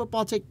 college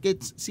football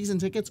tickets, season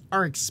tickets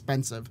are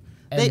expensive.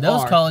 And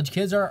those college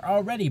kids are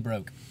already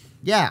broke.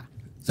 Yeah.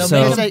 So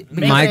make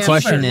my them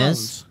question fair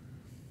is,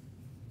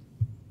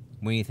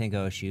 when do you think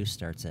OSU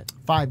starts it?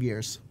 5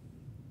 years,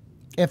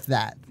 if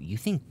that. You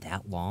think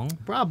that long?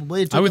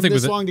 Probably. It I took would them think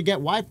this with it- long to get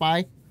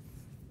Wi-Fi.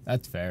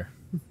 That's fair.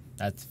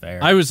 That's fair.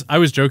 I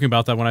was joking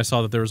about that when I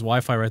saw that there was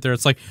Wi-Fi right there.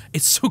 It's like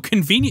it's so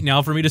convenient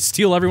now for me to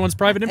steal everyone's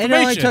private It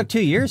information. only took 2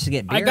 years to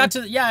get beer. I got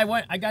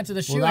to I got to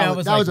the shoe Well, and I that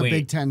was that like, was a wait,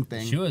 Big Ten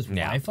thing. shoe is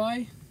Yeah.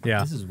 Wi-Fi?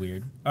 Yeah. This is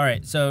weird. All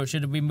right, so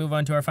should we move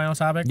on to our final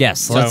topic?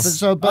 Yes. Let's.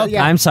 But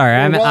yeah, I'm sorry. we're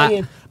I'm really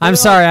in- I'm we're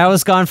sorry. I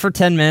was gone for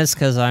 10 minutes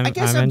because I'm. I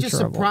guess I'm I'm in just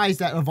trouble. surprised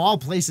that of all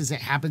places it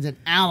happens in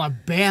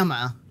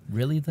Alabama.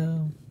 Really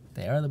though,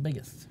 they are the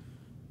biggest.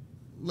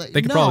 Like,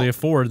 They could no, probably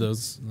afford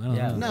those. I don't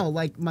Yeah. know. No,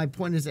 like my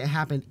point is, it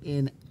happened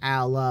in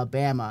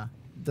Alabama.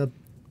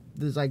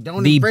 There's like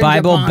don't The infringe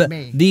Bible, upon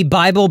me. the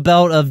Bible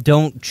Belt of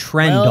don't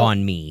trend Well,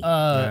 on me.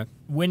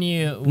 When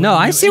you No,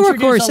 I see what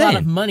Corey's introduce a lot saying.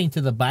 of money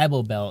to the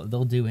Bible Belt,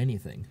 they'll do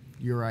anything.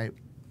 You're right.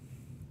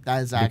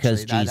 That is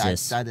Because actually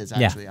Jesus. that is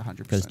Yeah, actually 100%.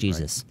 because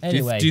Jesus.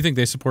 Anyway, Do you think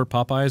they support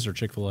Popeyes or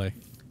Chick-fil-A? Right.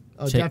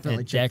 Oh, Chick-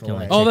 definitely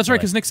definitely. Chick-fil-A. Oh, that's right, Chick-fil-A.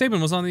 because Nick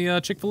Saban was on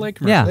the Chick-fil-A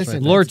commercial. Yeah. That's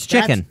Listen, right. Lord's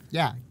that's- chicken.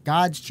 Yeah,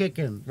 God's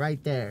chicken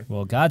right there.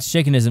 well, God's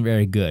chicken isn't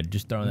very good.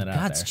 Just throwing that out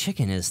God's there.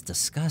 chicken is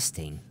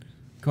disgusting.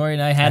 Corey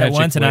and I had I it had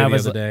once, and Chick-fil-A I the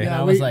was other day. and Yeah,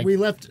 I was like, we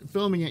left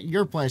filming at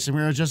your place, and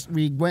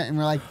we went and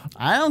we're like,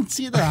 I don't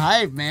see the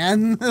hype,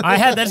 man. I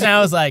had this, and I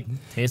was like,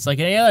 tastes like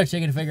any other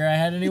chicken figure I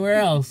had anywhere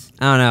else.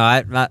 I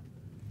don't know.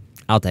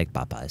 I'll take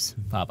Popeyes.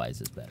 Popeyes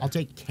is better. I'll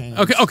take Cane's.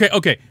 Okay.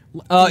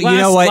 Oh, you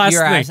know Last what?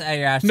 You're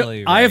thing.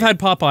 absolutely I have right. had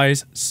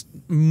Popeyes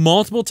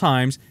multiple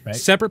times, Right.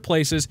 separate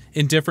places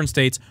in different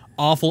states.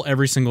 Awful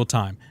every single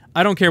time.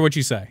 I don't care what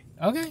you say.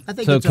 Okay. I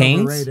think So it's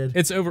Cane's? overrated.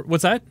 It's over.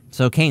 What's that?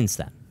 So Cane's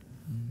then.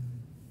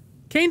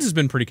 Cane's has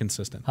been pretty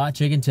consistent. Hot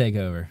chicken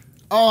takeover.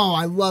 Oh,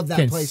 I love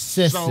that place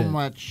so Consistent.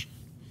 much.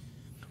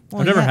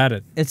 I've never had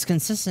it. It's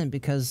consistent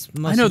because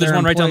most I know of there's their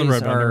one right down the road,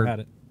 employees but I've never are- had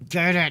it.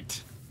 Get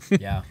it.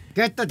 Yeah,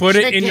 Get the Put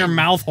chicken. it in your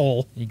mouth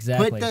hole.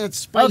 exactly. Put the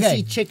spicy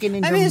Okay. chicken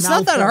in I your mean, it's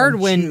not mouth that while hard you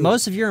when chew.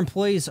 most of your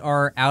employees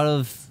are out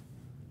of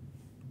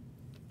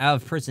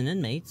prison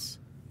inmates.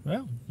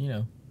 Well, you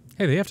know.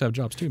 Hey, they have to have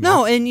jobs too.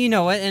 No, man. and you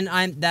know what? And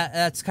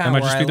that's kind That of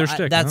might where just be their I,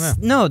 shtick, I that's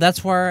don't no,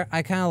 that's where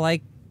I kind of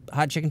like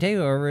hot chicken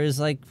takeover. Is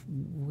like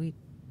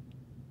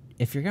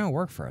if you're gonna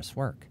work for us,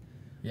 work.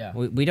 Yeah.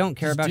 We don't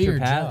care Just about do your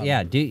your past. job.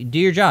 Yeah, do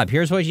your job.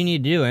 Here's what you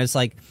need to do, and it's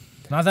like.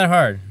 Not that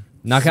hard.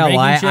 Not gonna Making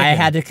lie, I chicken.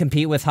 had to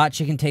compete with Hot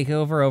Chicken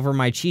Takeover over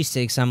my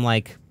cheesesteaks. I'm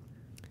like,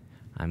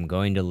 I'm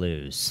going to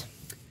lose.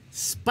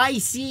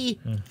 Spicy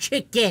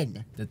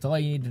chicken. That's all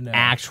you need to know.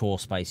 Actual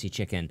spicy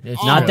chicken,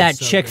 It's not true. that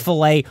So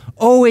Chick-fil-A.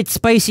 Oh, it's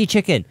spicy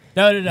chicken.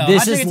 No. This Hot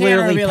is chicken takeover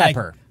literally would be like,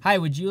 pepper. Hi,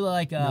 would you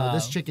like?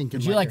 this chicken can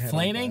Would you light like your head on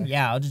flaming? fire.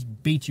 Yeah, I'll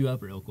just beat you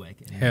up real quick.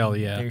 And Hell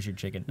yeah. There's your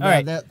chicken. Yeah, All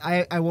right. that,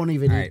 I won't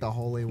even All eat right. the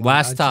holy one.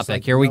 Last I just, topic.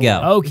 like, Here we no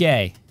go. way.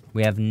 Okay.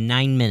 We have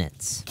 9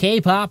 minutes.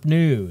 K-pop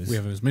news. We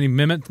have as many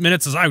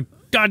minutes as I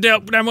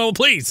goddamn well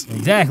please.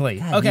 Exactly.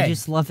 God, okay. You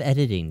just love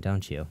editing,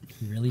 don't you?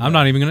 You really I'm do.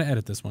 not even going to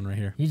edit this one right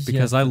here He's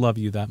because just- I love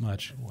you that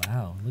much.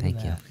 Wow. Look Thank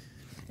at you. that.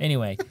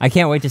 Anyway, I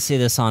can't wait to see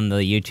this on the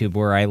YouTube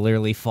where I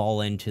literally fall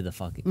into the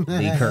fucking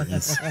the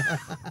curtains.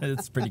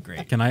 it's pretty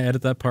great. Can I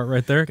edit that part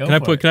right there? Go Can I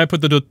for put? it. Can I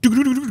put the?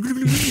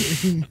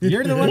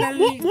 You're the one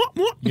editing.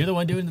 You're the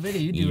one doing the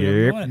video. You do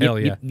whatever you want. Hell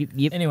yeah.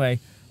 Yep. Anyway,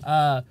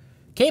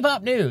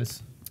 K-pop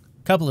news.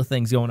 Couple of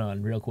things going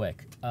on real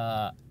quick.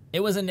 It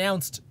was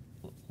announced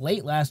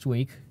late last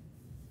week.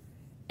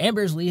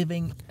 Amber's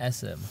leaving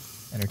SM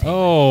Entertainment.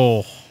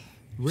 Oh,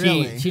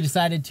 Really? She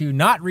decided to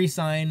not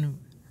re-sign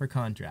her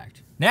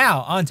contract.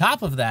 Now, on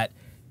top of that,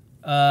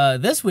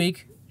 this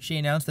week she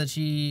announced that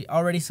she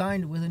already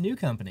signed with a new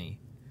company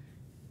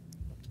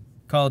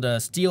called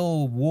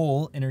Steel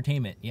Wool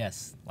Entertainment.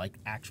 Yes, like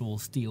actual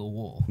steel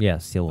wool. Yeah,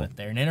 still. But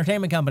they're an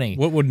entertainment company.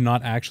 what would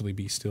not actually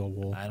be steel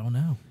wool? I don't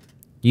know.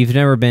 You've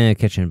never been in a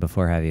kitchen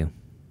before, have you?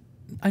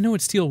 I know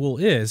what steel wool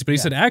is, but he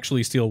said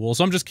actually steel wool.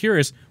 So I'm just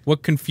curious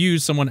what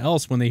confused someone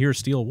else when they hear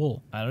steel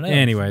wool. I don't know.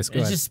 Anyways, go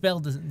it's ahead. just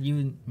spelled.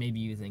 Maybe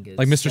you think it's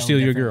Like Mr. spelled Steal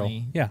Your Girl.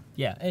 differently. Yeah.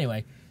 Yeah.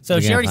 Anyway, so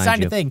We're she gonna already find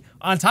signed you. a thing.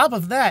 On top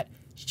of that,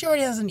 she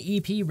already has an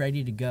EP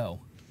ready to go.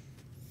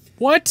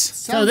 What?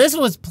 So this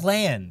was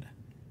planned.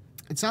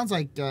 It sounds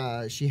like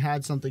she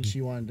had something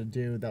she wanted to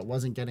do that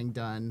wasn't getting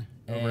done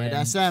over at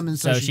And SM, and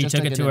so she just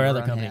took it to her into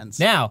other own company. hands.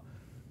 Now,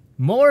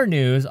 more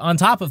news on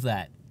top of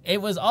that. It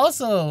was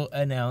also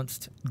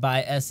announced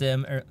by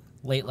SM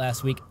late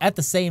last week at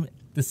the same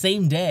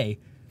day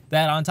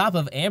that on top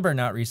of Amber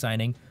not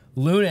re-signing,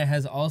 Luna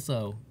has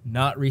also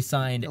not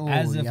re-signed Oh,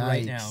 as of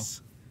right now. yikes.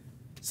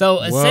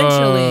 So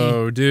essentially,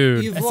 Whoa,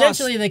 dude. You've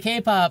essentially the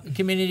K-pop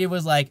community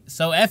was like,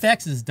 so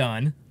FX is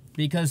done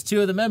because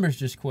 2 of the members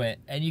just quit,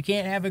 and you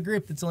can't have a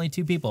group that's only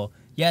 2 people.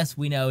 Yes,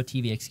 we know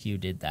TVXQ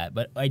did that,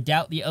 but I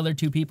doubt the other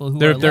two people who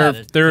They're are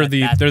left. they're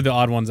the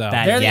odd ones out.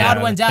 They're the Yeah,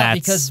 odd ones out that's-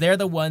 because they're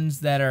the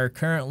ones that are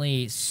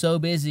currently so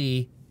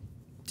busy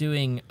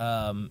doing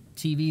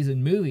TVs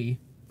and movie.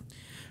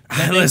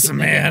 that Listen,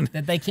 man.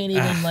 that they can't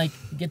even like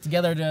get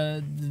together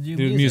to do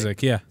Do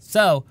music, yeah.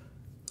 So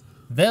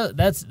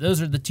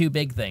those are the two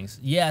big things.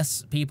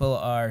 Yes, people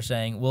are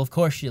saying, well, of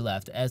course she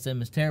left.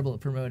 SM is terrible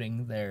at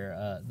promoting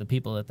the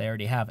people that they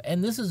already have,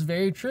 and this is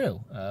very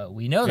true.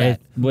 We know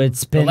that.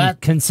 It's been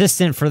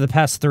consistent for the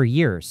past 3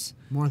 years.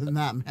 More than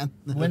that, man.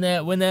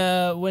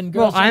 When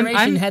Girls'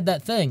 Generation had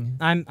that thing,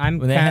 I'm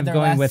When they had kind of their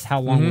going last- with how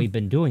long we've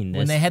been doing this.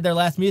 when they had their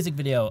last music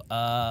video,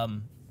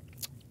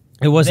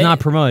 it was they- not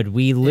promoted.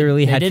 We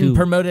literally they had didn't to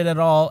promote it at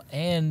all,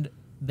 and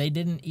they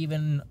didn't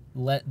even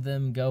let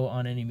them go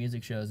on any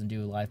music shows and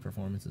do live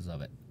performances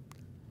of it.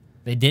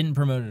 They didn't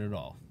promote it at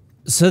all.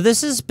 So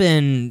this has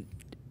been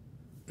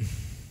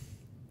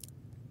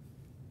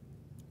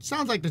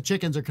Sounds like the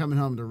chickens are coming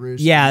home to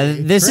roost. yeah.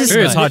 today. This is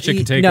Maybe it's hot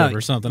chicken takeover no,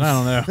 or something.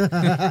 I don't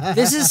know.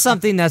 this is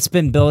something that's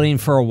been building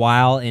for a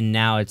while, and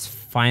now it's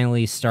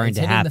finally starting It's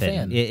to hitting the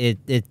happen. fan.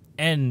 It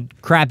And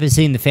crap is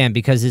hitting the fan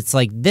because it's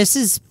like this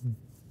has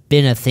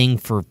been a thing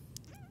for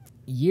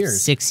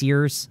years, 6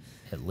 years.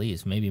 at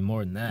least, maybe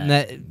more than that.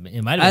 That-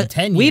 It might have been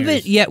 10 We've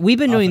years.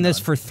 been off doing and this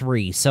on. for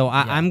 3, so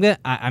I'm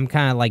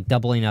kind of like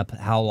doubling up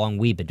how long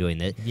we've been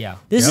doing it. Yeah.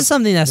 This is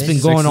something that's been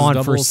Six going is on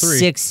double for 3.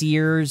 6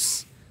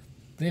 years.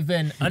 They've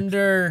been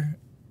under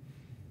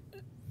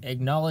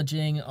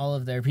acknowledging all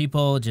of their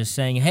people, just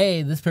saying,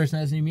 hey, this person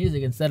has new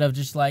music, instead of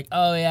just like,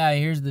 oh, yeah,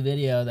 here's the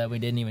video that we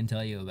didn't even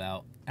tell you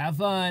about. Have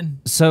fun.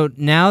 So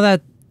now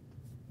that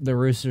the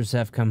Roosters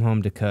have come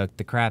home to cook,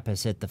 the crap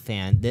has hit the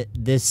fan.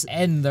 This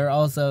And they're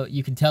also,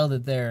 you can tell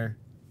that they're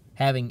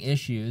having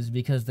issues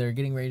because they're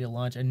getting ready to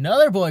launch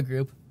another boy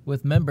group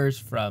with members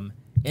from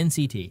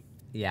NCT,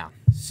 yeah.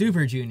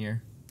 Super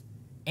Junior,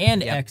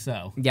 and Yep.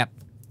 EXO,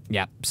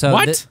 Yep. So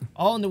What?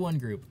 all into one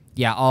group.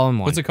 yeah, all in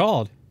one. What's it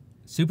called?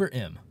 Super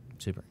M.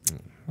 Super.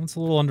 That's a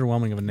little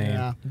underwhelming of a name.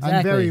 Yeah, I'm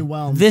Exactly. very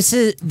well. This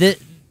is the. I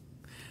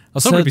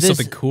was hoping it'd be So this-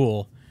 something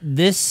cool.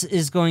 This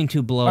is going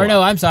to blow. Or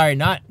no, up. I'm sorry,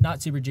 not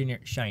Super Junior,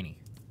 Shiny.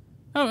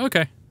 Oh,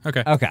 okay.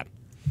 Okay. Okay.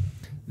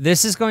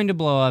 This is going to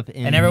blow up,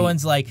 And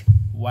everyone's like,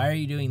 why are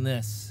you doing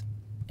this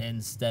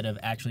instead of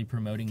actually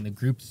promoting the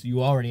groups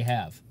you already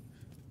have?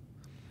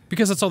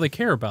 Because that's all they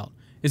care about.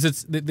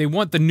 They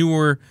want the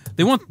newer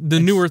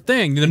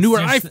thing, the newer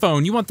just-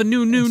 iPhone. You want the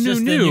new It's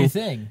just the new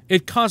thing.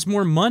 It costs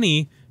more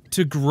money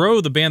to grow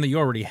the band that you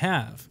already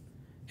have.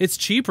 It's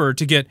cheaper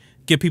to get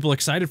people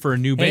excited for a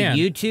new Hey, band.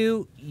 you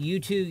two,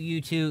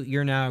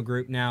 you're now a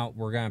group. Now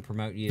we're gonna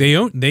promote you.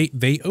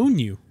 They own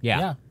you.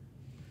 yeah.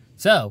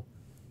 So,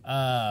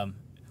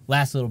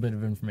 last little bit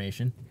of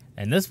information,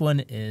 and this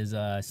one is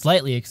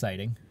slightly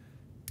exciting,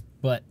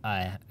 but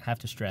I have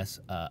to stress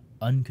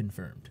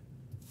unconfirmed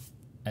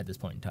at this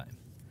point in time.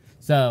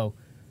 So,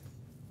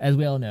 as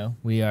we all know,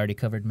 we already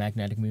covered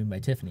Magnetic Moon by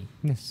Tiffany,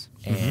 Yes.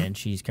 and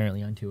she's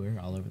currently on tour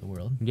all over the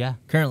world. Yeah.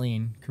 Currently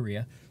in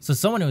Korea. So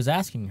someone was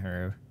asking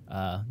her,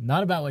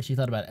 not about what she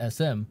thought about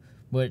SM,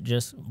 but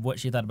just what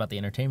she thought about the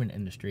entertainment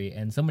industry.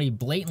 And somebody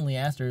blatantly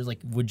asked her, like,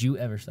 would you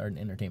ever start an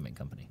entertainment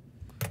company?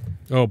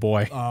 Oh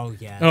boy. Oh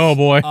yes. Oh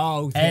boy.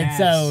 Oh And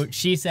so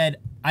she said,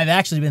 I've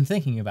actually been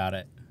thinking about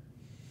it.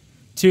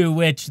 To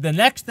which the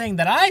next thing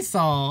that I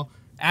saw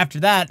after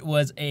that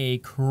was a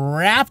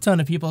crap ton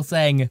of people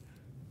saying,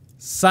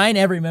 sign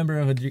every member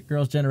of a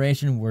Girls'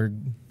 Generation.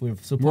 We'll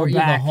support you the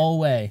back. whole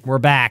way. we're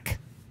back.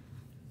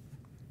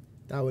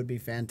 That would be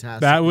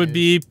fantastic. That would news.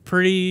 be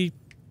pretty.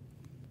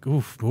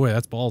 Oof, boy,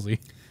 that's ballsy.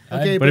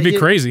 Okay, But it'd be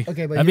crazy.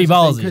 Okay, but That'd be here's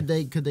the thing.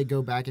 ballsy. Could they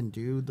go back and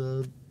do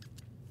the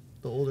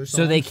older songs?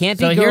 So they can't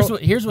be. So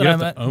here's what You have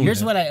to own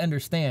here's it. what I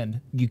understand.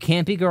 You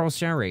can't be Girls'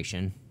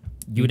 Generation.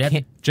 You would have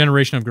to, can't-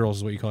 Generation of girls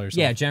is what you call yourself.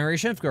 Yeah,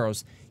 Generation of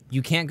Girls.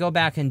 You can't go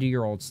back and do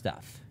your old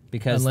stuff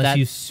because unless that,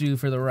 you sue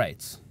for the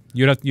rights.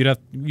 You'd have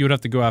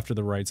to go after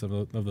the rights of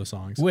the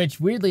songs. Which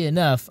weirdly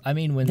enough, I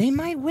mean when they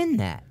might win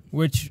that.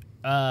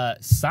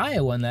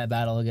 Saya won that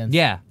battle against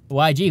Yeah.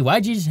 YG.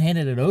 YG just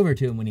handed it over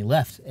to him when he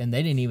left, and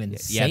they didn't even Yeah,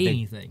 say they-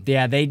 anything.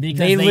 Yeah, they Because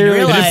they they literally They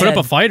realized- didn't put up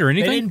a said- fight or They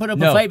anything. didn't put up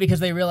No. a fight because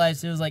they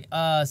realized it was like,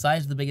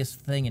 Saya's the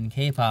biggest thing in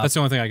K-pop. That's the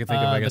only thing I can think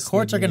of. I the guess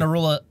courts are going to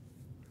rule it.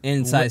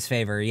 in Sai's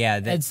favor. Yeah,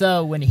 And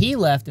so when he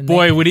left, and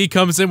Boy, when he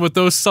comes in with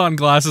those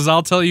sunglasses,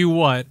 I'll tell you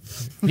what.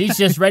 he's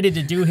just ready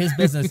to do his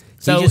business.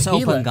 So he just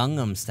he opened left.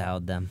 Gangnam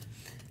styled them.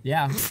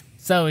 Yeah.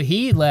 So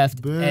he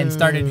left and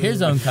started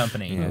his own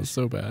company. That was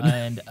so bad.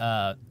 And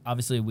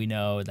obviously we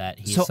know that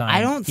he So signed.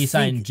 I don't he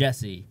signed think-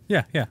 Jesse.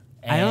 Yeah.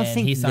 I don't and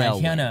think he signed they'll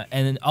win. Hyuna,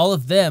 and then all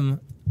of them,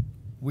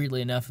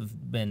 weirdly enough,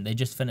 have been. They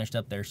just finished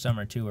up their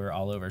summer tour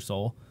all over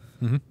Seoul.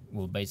 Mm-hmm.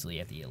 Well, basically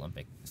at the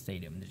Olympic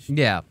Stadium.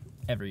 Yeah.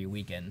 Every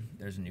weekend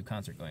there's a new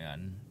concert going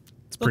on.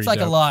 pretty Looks like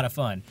a dope. lot of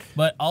fun.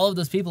 But all of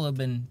those people have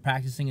been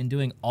practicing and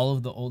doing all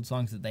of the old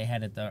songs that they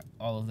had at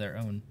all of their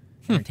own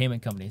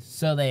entertainment companies.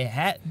 So they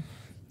had.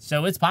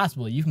 So it's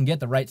possible you can get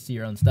the rights to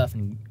your own stuff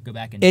and go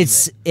back and do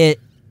it.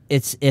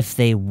 It's if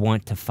they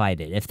want to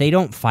fight it. If they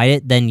don't fight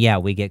it, then yeah,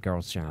 we get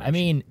Girls' Generation. I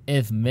mean,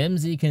 if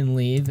Mimsy can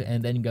leave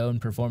and then go and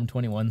perform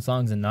 21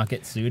 songs and not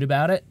get sued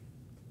about it,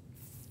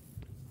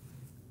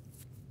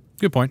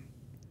 Good point.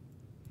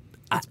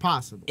 It's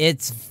possible.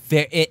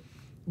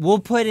 We'll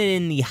put it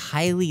in the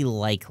highly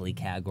likely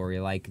category.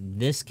 Like,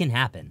 this can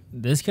happen.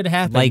 this could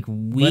happen. Like,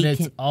 but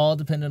it's all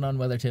dependent on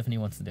whether Tiffany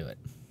wants to do it.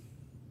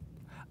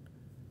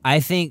 I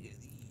think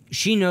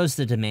she knows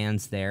the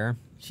demand's there.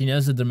 She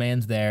knows the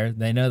demand's there.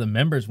 They know the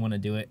members want to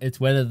do it. It's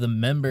whether the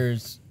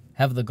members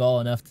have the gall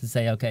enough to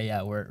say, okay,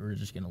 yeah, we're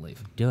just going to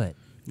leave. Do it.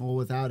 Well,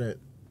 without it,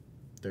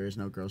 there is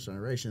no Girls'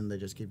 Generation. They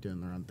just keep doing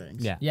their own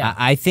things. Yeah.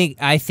 I think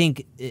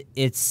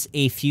it's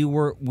a few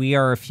we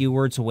are a few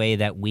words away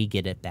that we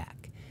get it back.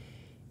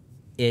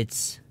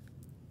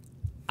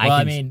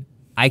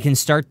 I can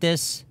start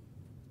this.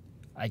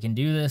 I can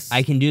do this.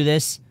 I can do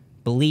this.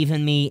 Believe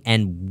in me,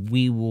 and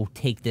we will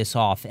take this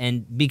off.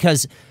 And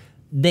because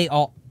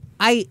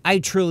I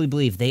truly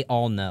believe they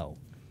all know.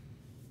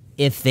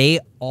 If they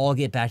all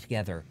get back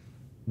together,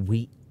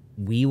 we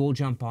will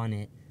jump on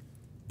it.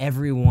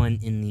 Everyone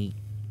in the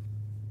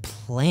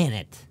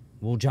planet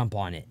will jump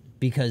on it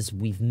because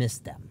we've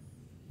missed them.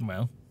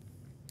 Well,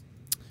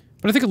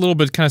 But I think a little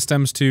bit kind of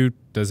stems to,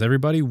 does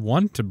everybody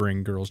want to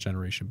bring Girls'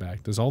 Generation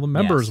back? Does all the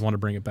members want to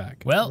bring it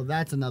back? Well,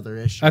 that's another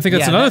issue. I think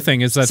that's another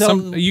thing, is that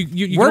you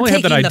can only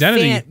have that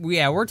identity.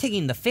 We're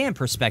taking the fan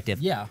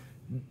perspective. yeah.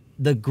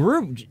 The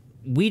group,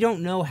 we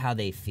don't know how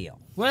they feel.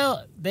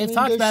 Well, they've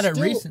talked about it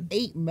recently.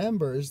 8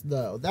 members,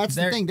 though. That's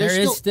the There- thing. there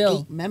There's is still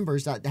still- 8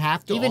 members that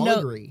have to Even all though,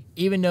 agree.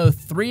 even though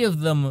 3 of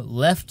them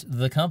left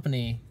the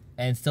company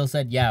and still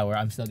said, yeah,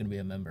 I'm still going to be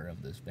a member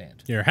of this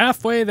band. You're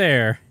halfway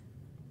there.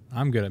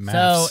 I'm good at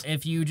maths. So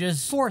if you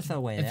just... Fourth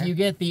away If there. you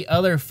get the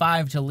other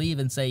 5 to leave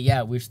and say,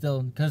 yeah, we're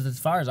still... Because as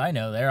far as I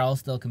know, they're all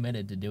still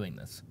committed to doing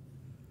this.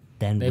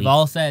 Then They've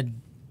all said,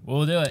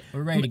 we'll do it.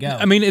 We're ready to go.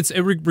 I mean,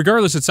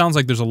 regardless, it sounds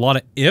like there's a lot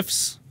of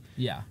ifs.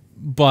 Yeah.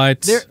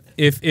 But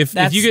if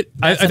you get,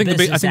 I that's a think the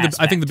big, I business think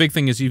the aspect. big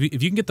thing is if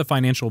you can get the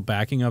financial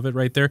backing of it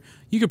right there,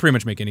 you could pretty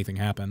much make anything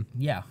happen.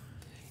 Yeah.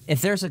 If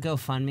there's a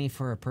GoFundMe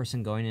for a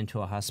person going into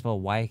a hospital,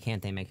 why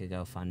can't they make a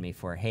GoFundMe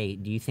for, hey,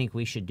 do you think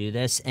we should do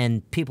this?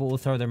 And people will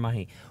throw their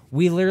money.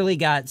 We literally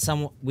got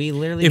some.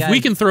 If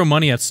we can throw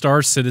money at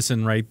Star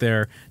Citizen right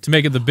there to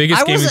make it the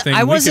biggest gaming thing,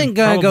 I we wasn't could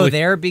gonna go probably-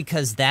 there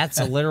because that's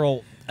a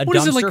literal What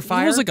is it dumpster like?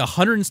 fire. It was like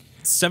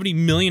 $170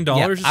 million.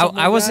 Yeah, Or something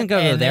I wasn't like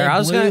gonna go And there. they I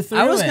was blew gonna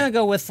through it.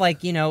 go with, like,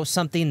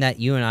 something that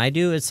you and I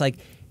do. It's like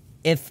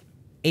if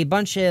a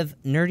bunch of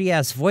nerdy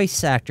ass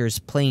voice actors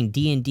playing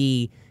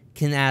D&D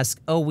can ask,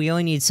 oh, we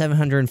only need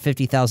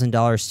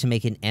 $750,000 to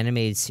make an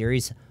animated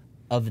series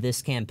of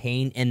this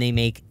campaign, and they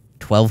make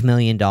 $12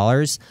 million.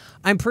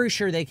 I'm pretty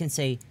sure they can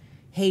say,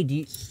 hey, do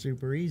you...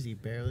 Super easy,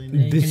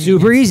 barely.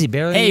 Super easy,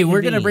 barely. Hey,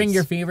 we're going to inconvenience. bring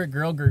your favorite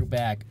girl group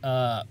back.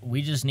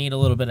 We just need a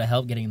little bit of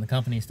help getting the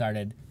company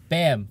started.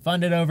 Bam,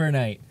 funded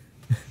overnight.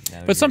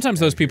 But sometimes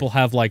those people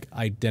have like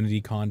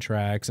identity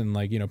contracts and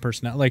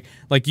personnel. Like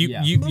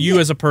Yeah. you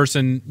as a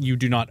person, you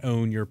do not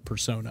own your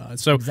persona.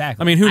 So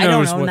Exactly. I mean, who I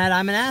knows don't own what that.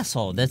 I'm an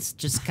asshole. That's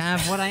just kind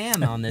of what I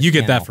am on this you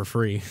get that channel. for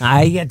free.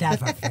 I get that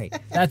for free.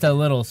 That's a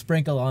little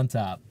sprinkle on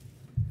top.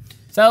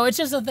 So it's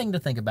just a thing to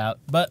think about.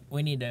 But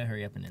we need to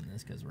hurry up and end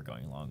this because we're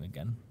going long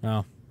again.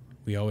 Oh,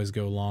 we always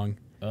go long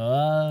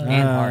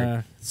And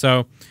hard.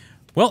 So,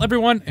 well,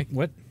 everyone,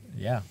 what?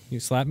 Yeah. You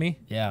slap me?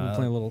 Yeah. We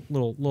play a little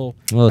Little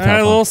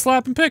little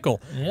slap and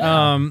pickle.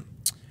 Yeah.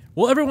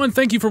 Well, everyone,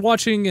 thank you for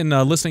watching and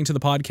listening to the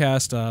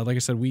podcast. Like I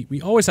said,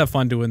 we always have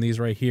fun doing these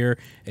right here.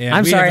 And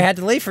I'm we sorry I have- had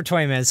to leave for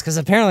 20 minutes because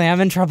apparently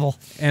I'm in trouble.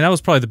 And that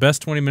was probably the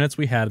best 20 minutes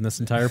we had in this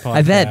entire podcast.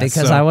 I bet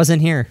because So I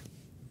wasn't here.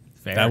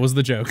 Fair. that was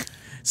the joke.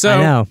 So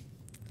I know.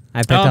 I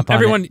picked up on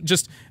everyone, it.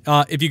 just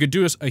if you could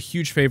do us a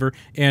huge favor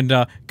and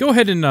go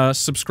ahead and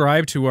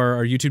subscribe to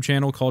our YouTube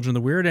channel, Cauldron the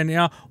Weird. And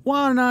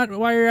why not,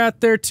 while you're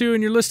out there too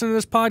and you're listening to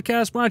this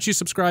podcast, why don't you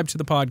subscribe to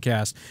the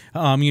podcast?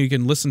 You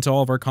can listen to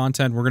all of our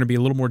content. We're going to be a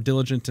little more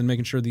diligent in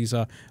making sure these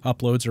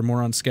uploads are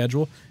more on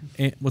schedule.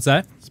 And, what's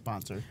that?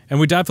 Sponsor. And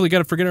we definitely got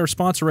to forget our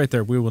sponsor right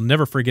there. We will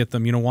never forget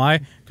them. You know why?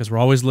 Because we're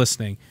always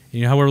listening. And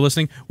you know how we're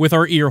listening? With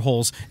our ear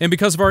holes. And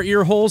because of our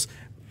ear holes,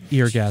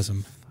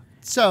 eargasm.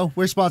 So,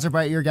 we're sponsored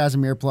by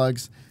Eargasm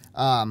Earplugs.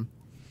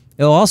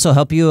 It'll also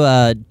help you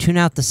tune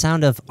out the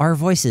sound of our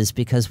voices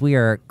because we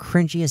are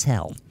cringy as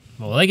hell.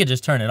 Well, they could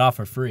just turn it off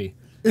for free.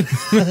 Tell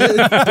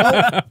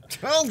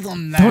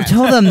them that. Don't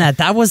tell them that.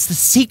 That was the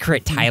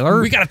secret,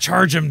 Tyler. We got to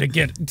charge them to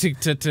get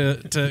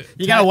to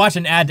You got to watch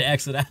an ad to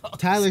exit out.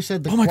 Tyler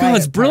said the Oh my quiet God,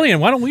 that's part-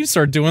 brilliant. Why don't we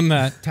start doing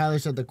that? Tyler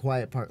said the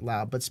quiet part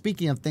loud. But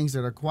speaking of things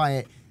that are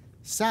quiet,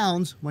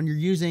 sounds when you're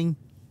using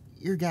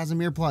Eargasm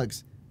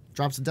earplugs.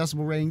 Drops the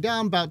decibel rating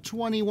down about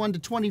 21 to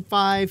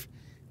 25.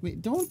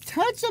 Wait, don't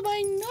touch them.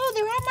 I know.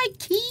 They're on my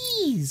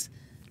keys.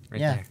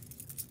 Right yeah. there.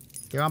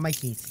 They're on my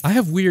keys. I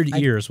have weird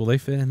ears. Will they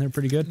fit in there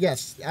pretty good?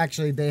 Yes,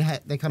 actually, they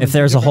come. If in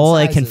there's a different hole,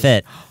 it can sizes.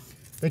 fit.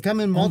 They come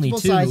in Only multiple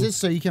 2. sizes,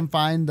 so you can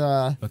find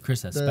the. But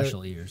Chris has The-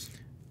 special ears.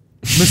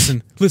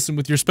 Listen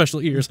with your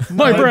special ears.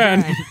 My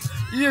brand.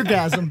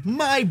 Eargasm,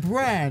 my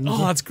brand. Oh,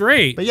 that's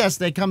great. But yes,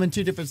 they come in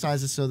 2 different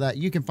sizes so that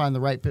you can find the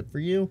right fit for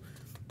you.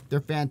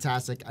 They're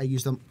fantastic. I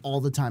use them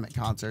all the time at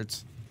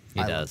concerts.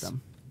 I love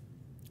them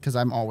because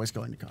I'm always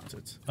going to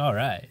concerts. All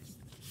right.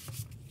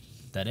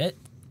 That it?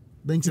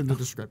 Links in the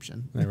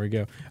description. There we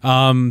go.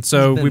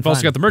 So been we've also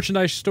fun. got the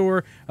merchandise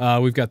store.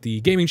 We've got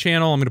the gaming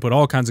channel. I'm going to put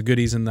all kinds of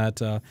goodies in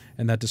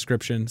that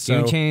description.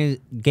 So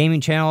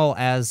Gaming channel,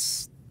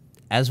 as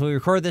we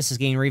record this, is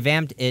getting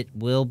revamped. It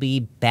will be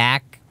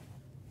back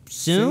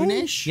soon.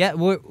 Soonish? Yeah,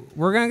 we're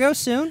gonna go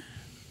soon.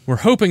 we're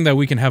hoping that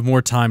we can have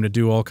more time to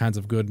do all kinds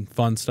of good and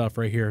fun stuff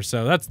right here.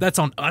 So that's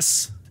on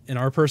us in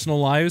our personal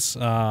lives.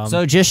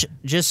 So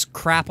just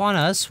crap on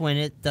us when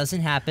it doesn't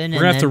happen, and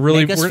gonna have then to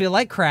really- make us feel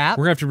like crap.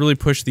 We're gonna have to really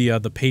push the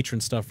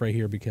patron stuff right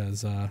here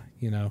because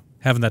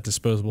having that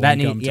disposable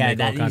income to make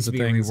all kinds of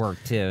things.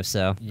 reworked too.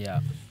 So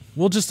Yeah.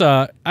 We'll just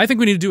I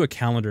think we need to do a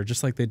calendar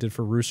just like they did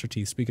for Rooster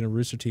Teeth. Speaking of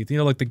Rooster Teeth,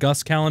 like the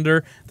Gus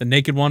calendar, the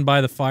naked one by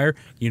the fire.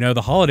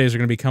 The holidays are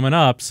gonna be coming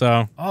up.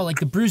 So Oh, like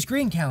the Bruce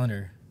Green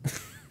calendar.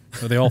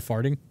 are they all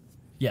farting?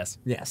 Yes.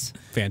 yes.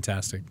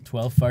 Fantastic.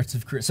 12 farts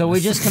of Christmas. So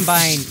we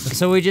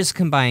just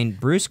combined.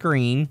 Bruce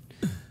Green,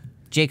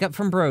 Jacob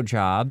from Bro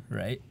Job.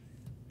 Right.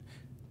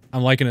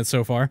 I'm liking it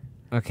so far.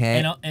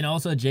 Okay. And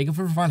also Jacob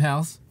from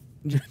Funhouse.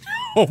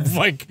 Oh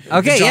my!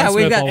 Okay. John Yeah,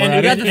 we've Smith got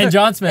already. and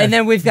John Smith. and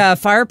then we've got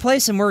a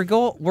fireplace, and we're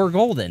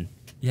golden.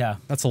 Yeah.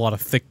 That's a lot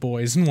of thick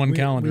boys in one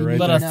calendar, right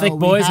But there. a thick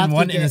boys and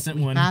one innocent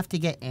we one. have to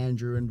get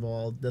Andrew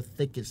involved, the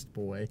thickest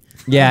boy.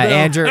 Yeah, Although,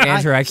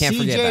 Andrew, I can't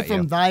forget CJ about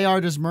from you. Thy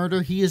Art is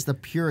Murder, he is the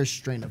purest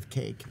strain of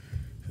cake.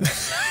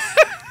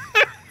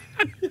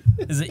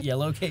 Is it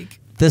yellow cake?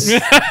 This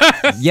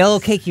yellow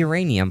cake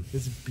uranium.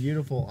 This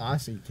beautiful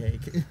Aussie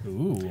cake.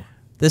 Ooh.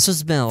 This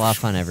has been a lot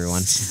of fun,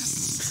 everyone.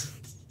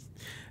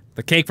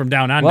 The cake from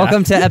down under.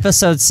 Welcome to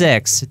episode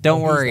 6. Don't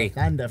He's worry, the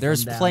thunder from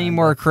there's down plenty under.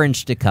 more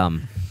cringe to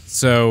come.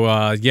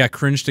 So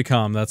cringe to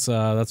come. That's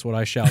what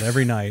I shout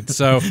every night.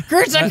 So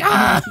Cringe to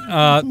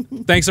come.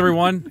 thanks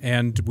everyone,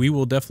 and we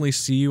will definitely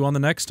see you on the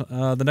next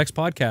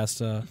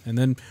podcast. And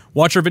then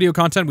watch our video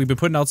content. We've been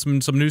putting out some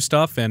new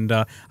stuff, and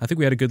I think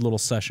we had a good little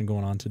session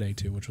going on today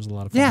too, which was a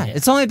lot of fun. Yeah,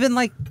 it's only been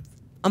like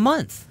a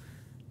month.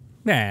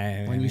 Nah,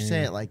 When you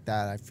say it like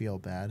that, I feel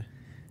bad.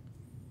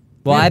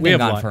 Well, I've we been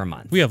have gone for a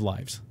month. We have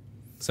lives,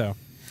 so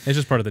it's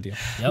just part of the deal.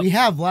 Yep. We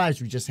have lives,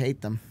 we just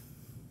hate them.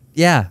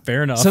 Yeah,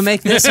 Fair enough. So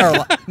make this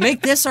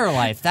our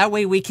life. That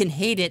way we can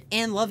hate it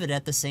and love it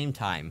at the same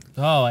time.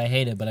 Oh, I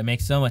hate it, but I make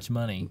so much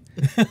money.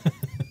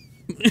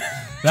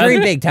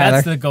 Dream big,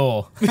 Tyler. That's the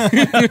goal.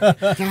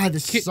 God,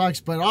 this sucks,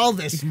 but all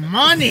this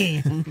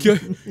money.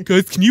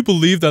 Guys, can you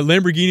believe that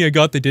Lamborghini I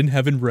got they didn't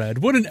have in red?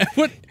 What?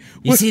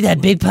 You see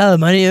that big pile of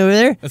money over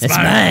there? That's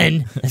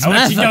mine. That's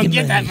my you don't fucking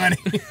get that money.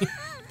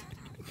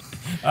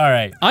 All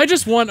right. I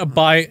just want to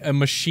buy a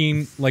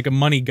machine like a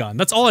money gun.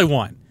 That's all I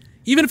want.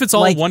 Even if it's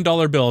all Like-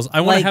 $1 bills,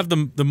 I want like- to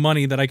have the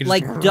money that I can just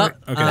Like duck.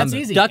 Okay. That's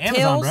easy.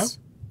 Amazon, bro. DuckTales.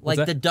 Like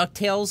that? the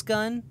DuckTales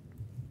gun.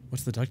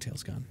 What's the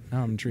DuckTales gun?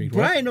 Now I'm intrigued.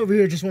 What? Brian over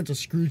here just went to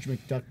Scrooge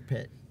McDuck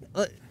pit.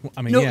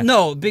 I mean, No, yeah.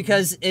 no,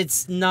 because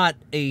it's not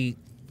a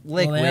Well,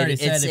 they already liquid.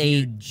 said It's if a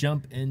you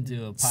jump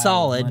into a pile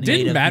solid. of money. Made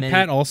Didn't of Matt many-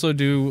 Pat also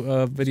do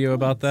a video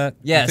about that? I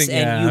yes, think- and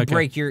yeah, you okay.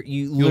 break you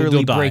You'll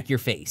literally die. break your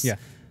face. Yeah.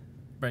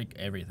 break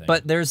everything.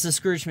 But there's the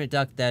Scrooge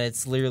McDuck that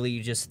it's literally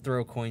you just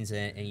throw coins in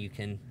it and you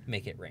can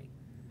make it rain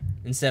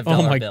instead of Oh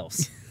dollar my-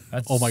 bills.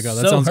 That's Oh my god,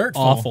 that so sounds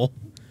hurtful. awful.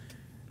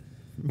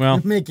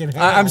 Well, Make it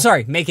hail. I'm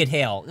sorry, make it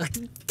hail.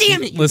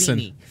 Damn it, you Listen.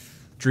 beat me.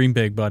 dream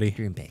big, buddy.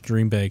 Dream big.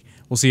 Dream big.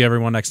 We'll see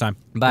everyone next time.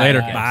 Bye, Later.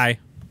 guys. Bye.